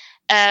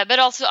 but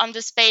also on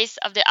the space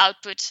of the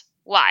output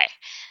Y.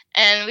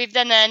 And we've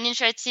done an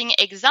interesting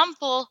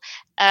example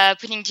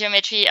putting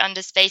geometry on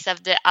the space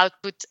of the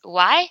output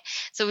Y.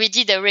 So we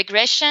did a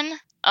regression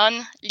on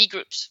Lie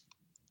groups.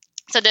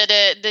 So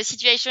the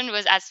situation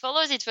was as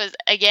follows. It was,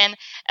 again,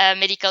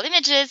 medical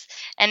images,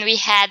 and we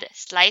had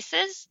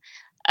slices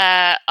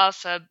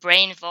of a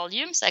brain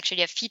volume, so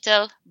actually a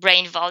fetal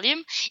brain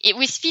volume.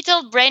 With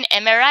fetal brain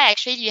MRI,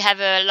 actually, you have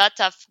a lot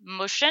of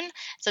motion,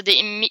 so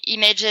the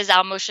images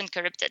are motion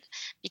corrupted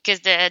because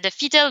the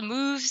fetal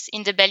moves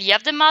in the belly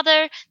of the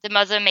mother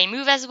may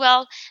move as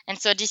well, and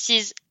so this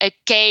is a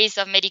case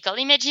of medical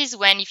images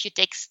when if you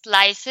take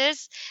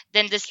slices,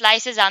 then the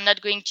slices are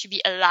not going to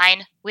be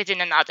aligned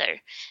within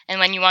another. And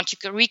when you want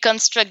to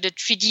reconstruct the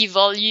 3D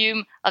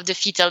volume of the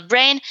fetal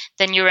brain,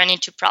 then you run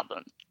into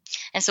problem.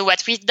 And so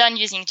what we've done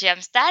using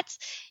GeomStats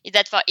is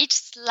that for each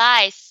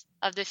slice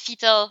of the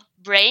fetal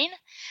brain,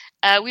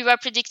 we were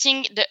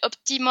predicting the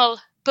optimal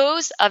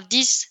pose of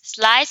this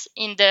slice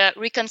in the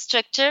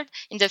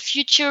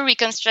future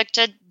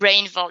reconstructed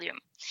brain volume.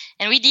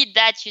 And we did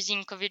that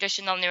using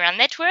convolutional neural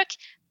network,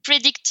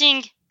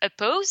 predicting a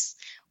pose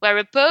where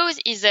a pose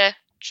is a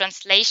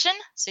translation,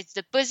 so it's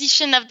the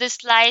position of the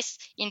slice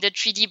in the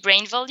 3D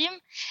brain volume,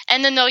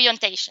 and an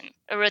orientation,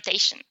 a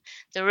rotation,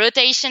 the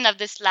rotation of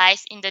the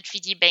slice in the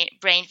 3D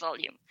brain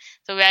volume.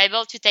 So we're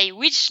able to tell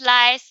which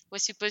slice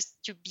was supposed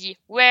to be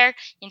where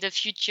in the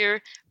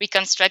future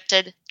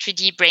reconstructed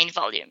 3D brain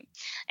volume.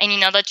 And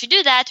in order to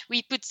do that,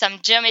 we put some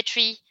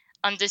geometry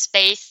on the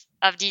space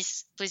of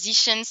these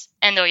positions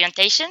and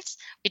orientations,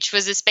 which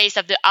was the space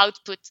of the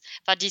output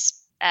for this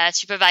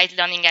supervised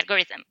learning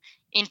algorithm.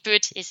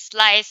 Input is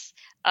slice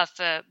of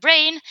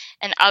brain,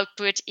 and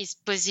output is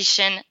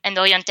position and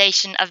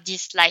orientation of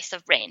this slice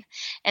of brain.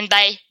 And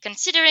by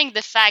considering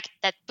the fact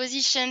that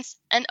positions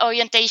and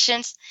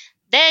orientations,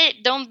 they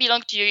don't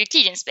belong to your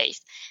Euclidean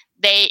space.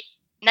 They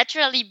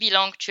naturally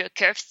belong to a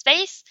curved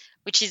space,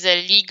 which is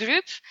a Lie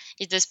group.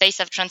 It's the space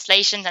of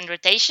translations and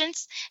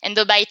rotations. And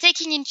though by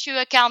taking into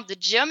account the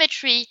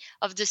geometry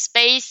of the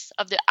space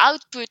of the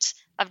output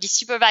of the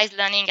supervised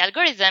learning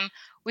algorithm,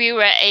 we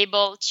were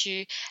able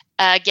to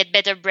get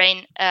better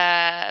brain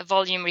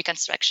volume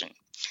reconstruction.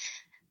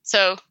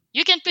 So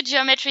you can put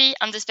geometry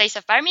on the space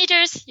of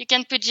parameters. You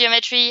can put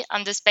geometry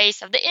on the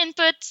space of the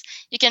inputs.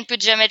 You can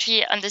put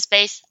geometry on the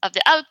space of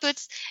the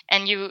outputs,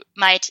 and you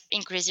might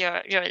increase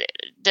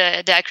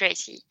the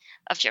accuracy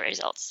of your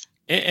results.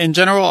 In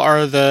general,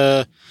 are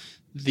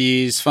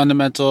these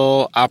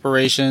fundamental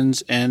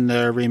operations in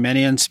the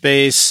Riemannian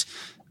space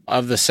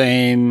of the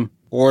same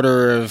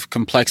order of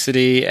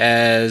complexity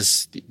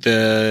as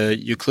the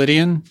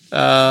Euclidean?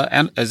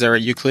 Is there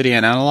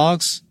Euclidean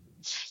analogs?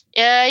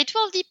 It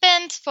will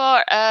depend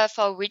for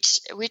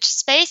which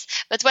space,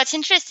 but what's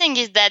interesting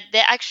is that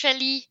they're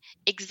actually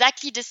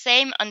exactly the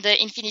same on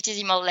the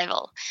infinitesimal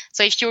level.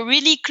 So if you're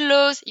really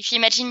close, if you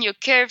imagine your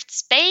curved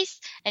space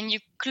and you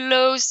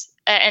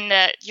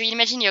you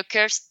imagine your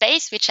curved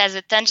space, which has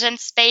a tangent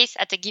space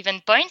at a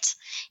given point,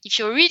 if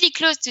you're really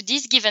close to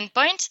this given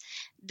point,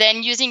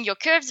 then using your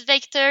curved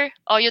vector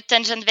or your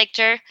tangent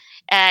vector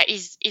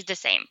is the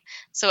same.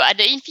 So at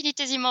the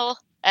infinitesimal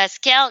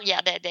scale,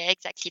 they're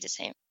exactly the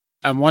same.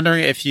 I'm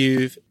wondering if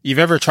you've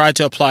ever tried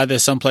to apply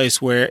this someplace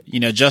where,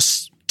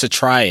 just to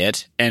try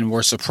it and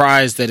were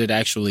surprised that it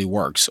actually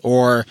works,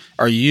 or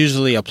are you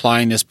usually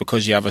applying this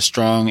because you have a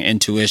strong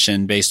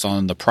intuition based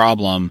on the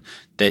problem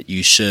that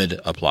you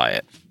should apply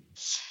it?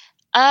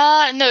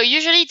 No,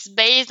 usually it's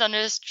based on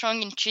a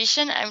strong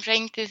intuition. I'm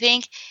trying to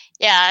think.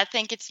 Yeah, I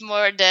think it's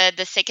more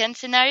the second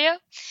scenario.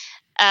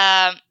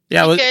 I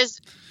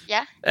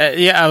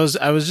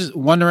was just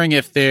wondering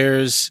if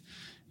there's,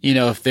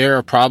 if there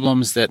are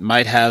problems that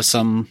might have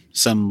some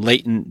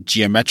latent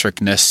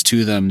geometricness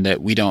to them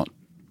that we don't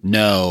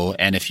know,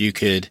 and if you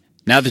could,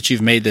 now that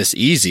you've made this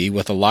easy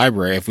with a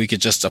library, if we could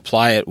just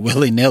apply it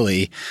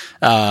willy-nilly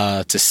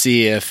to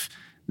see if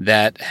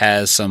that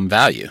has some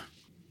value.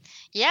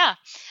 Yeah.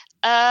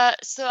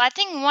 So I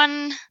think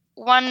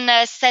one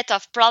set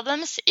of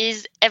problems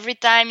is every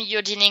time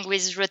you're dealing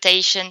with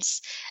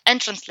rotations and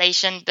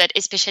translation, but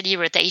especially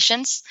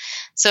rotations.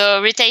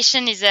 So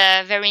rotation is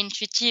a very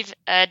intuitive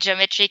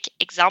geometric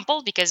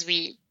example because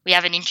we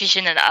have an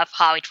intuition of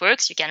how it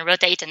works. You can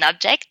rotate an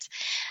object.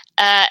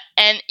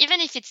 And even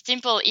if it's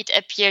simple, it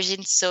appears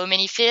in so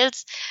many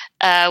fields.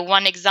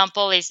 One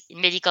example is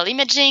in medical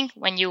imaging.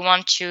 When you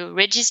want to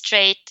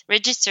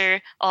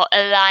register or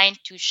align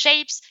two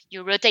shapes,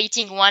 you're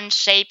rotating one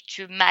shape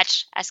to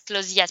match as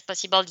closely as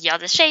possible the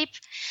other shape.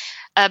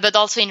 But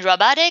also in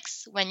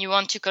robotics, when you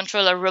want to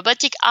control a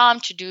robotic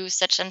arm to do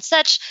such and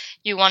such,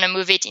 you want to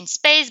move it in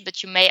space,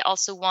 but you may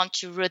also want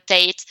to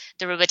rotate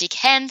the robotic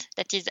hand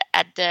that is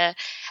at the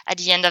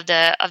end of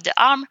the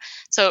arm.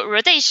 So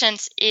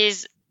rotations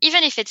is,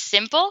 even if it's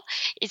simple,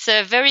 it's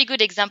a very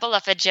good example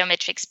of a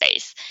geometric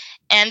space.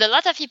 And a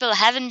lot of people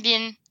haven't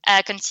been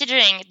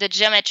considering the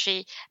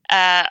geometry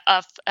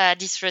of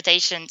this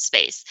rotation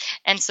space.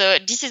 And so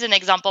this is an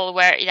example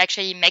where it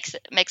actually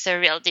makes a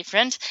real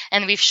difference.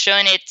 And we've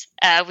shown it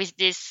with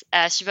this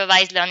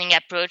supervised learning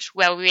approach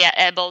where we are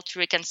able to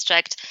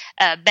reconstruct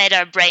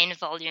better brain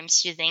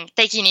volumes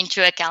taking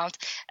into account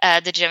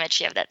the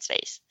geometry of that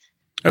space.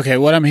 Okay,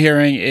 what I'm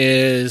hearing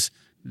is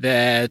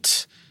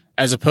that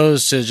as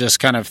opposed to just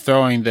kind of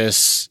throwing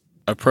this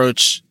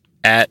approach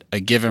at a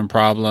given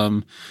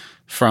problem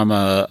from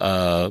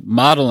a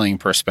modeling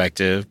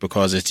perspective,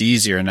 because it's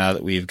easier now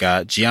that we've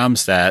got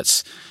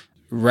geomstats,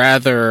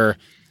 rather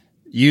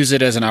use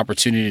it as an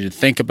opportunity to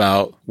think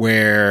about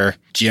where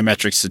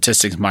geometric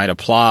statistics might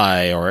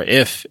apply, or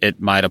if it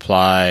might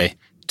apply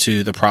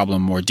to the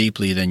problem more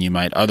deeply than you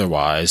might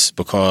otherwise,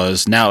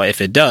 because now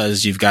if it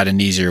does, you've got an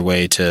easier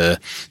way to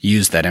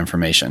use that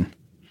information.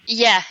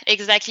 Yeah,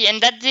 exactly.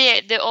 And that's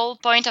the whole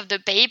point of the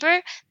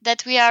paper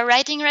that we are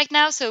writing right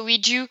now. So we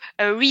do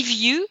a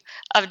review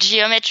of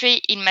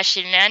geometry in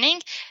machine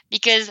learning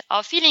because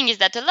our feeling is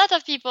that a lot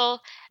of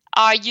people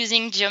are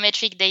using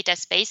geometric data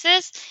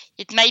spaces.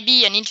 It might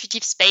be an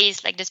intuitive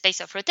space like the space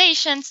of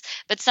rotations,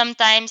 but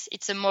sometimes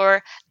it's a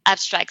more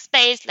abstract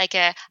space like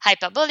a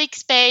hyperbolic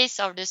space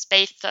or the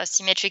space of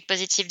symmetric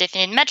positive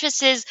definite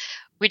matrices,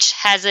 which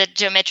has a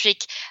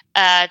geometric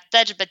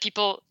touch, but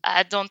people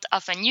don't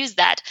often use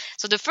that.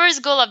 So the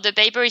first goal of the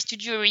paper is to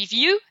do a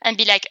review and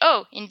be like,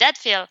 oh, in that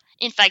field,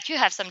 in fact, you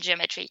have some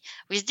geometry.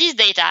 With this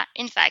data,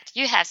 in fact,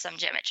 you have some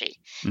geometry.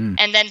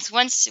 And then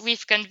once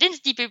we've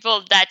convinced the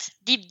people that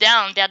deep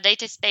down their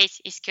data space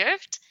is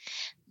curved,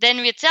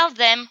 then we tell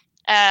them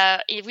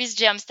with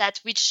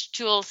GeoMSTAT which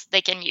tools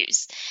they can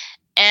use.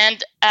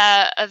 And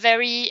a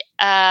very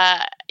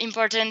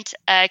important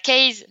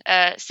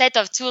set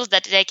of tools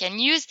that they can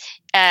use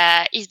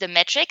is the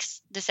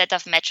set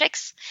of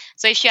metrics.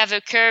 So if you have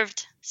a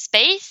curved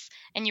space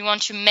and you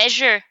want to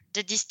measure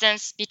the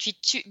distance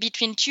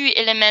between two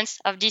elements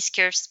of this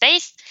curved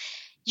space,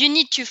 you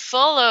need to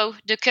follow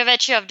the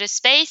curvature of the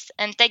space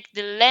and take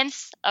the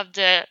length of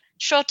the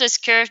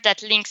shortest curve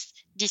that links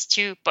these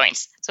 2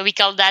 points. So we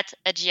call that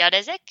a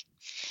geodesic.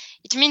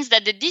 It means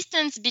that the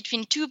distance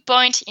between 2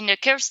 points in a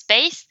curved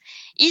space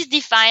is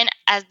defined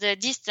as the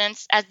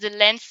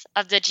length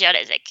of the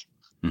geodesic.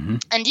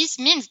 And this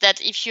means that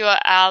if you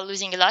are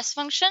using loss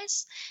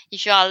functions,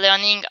 if you are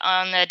learning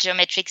on a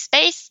geometric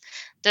space,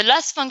 the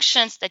loss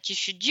functions that you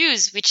should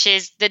use, which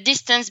is the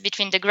distance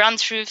between the ground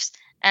truths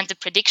and the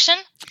prediction,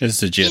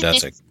 is the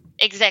geodesic.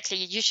 Exactly.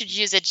 You should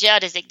use a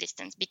geodesic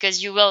distance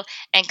because you will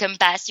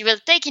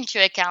take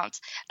into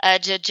account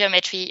the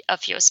geometry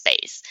of your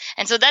space.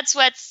 And so that's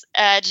what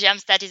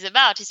GeoMSTAT is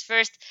about, is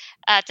first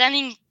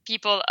telling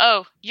people,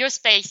 oh, your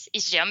space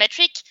is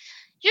geometric.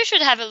 You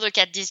should have a look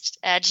at this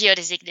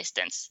geodesic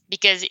distance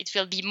because it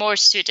will be more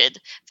suited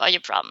for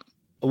your problem.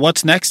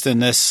 What's next in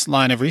this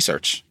line of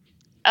research?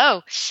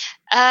 So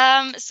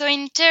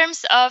in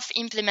terms of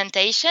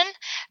implementation,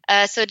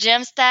 so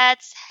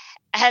GeoMSTAT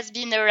has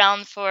been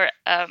around for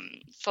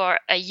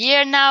a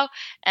year now,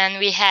 and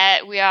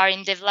we are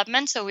in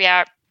development. So we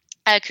are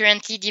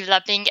currently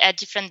developing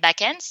different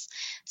backends.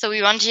 So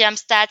we want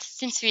GeoMSTAT,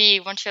 since we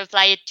want to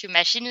apply it to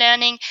machine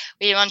learning,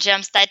 we want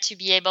GeoMSTAT to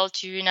be able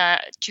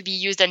to be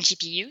used on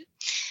GPU.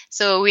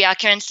 So we are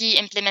currently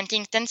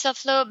implementing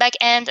TensorFlow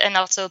backend and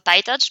also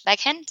PyTorch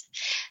backend.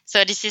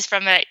 So this is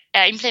from an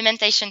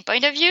implementation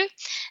point of view.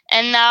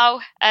 And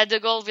now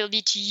the goal will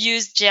be to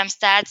use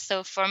GeoMSTAT.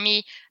 So for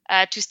me,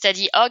 to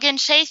study organ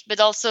shapes, but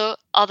also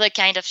other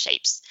kind of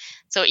shapes.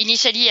 So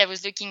initially I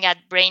was looking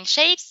at brain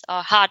shapes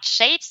or heart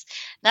shapes.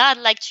 Now I'd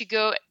like to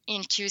go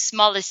into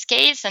smaller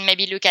scales and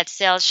maybe look at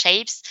cell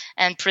shapes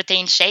and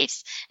protein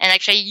shapes and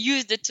actually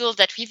use the tools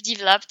that we've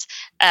developed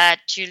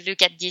to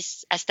look at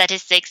these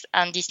statistics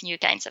on these new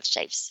kinds of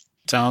shapes.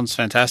 Sounds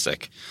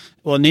fantastic.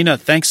 Well, Nina,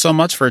 thanks so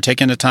much for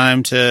taking the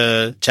time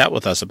to chat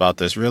with us about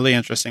this really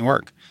interesting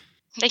work.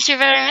 Thank you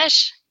very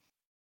much.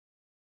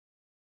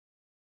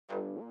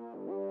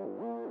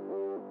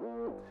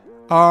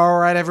 All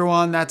right,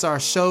 everyone, that's our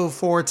show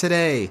for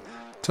today.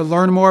 To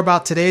learn more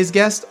about today's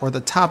guest or the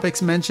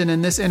topics mentioned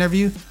in this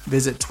interview,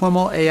 visit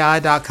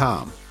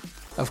twimlai.com.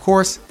 Of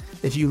course,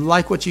 if you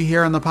like what you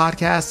hear on the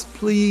podcast,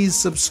 please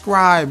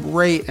subscribe,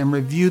 rate, and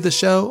review the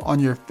show on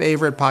your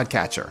favorite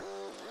podcatcher.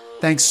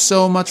 Thanks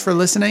so much for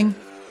listening,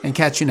 and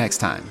catch you next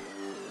time.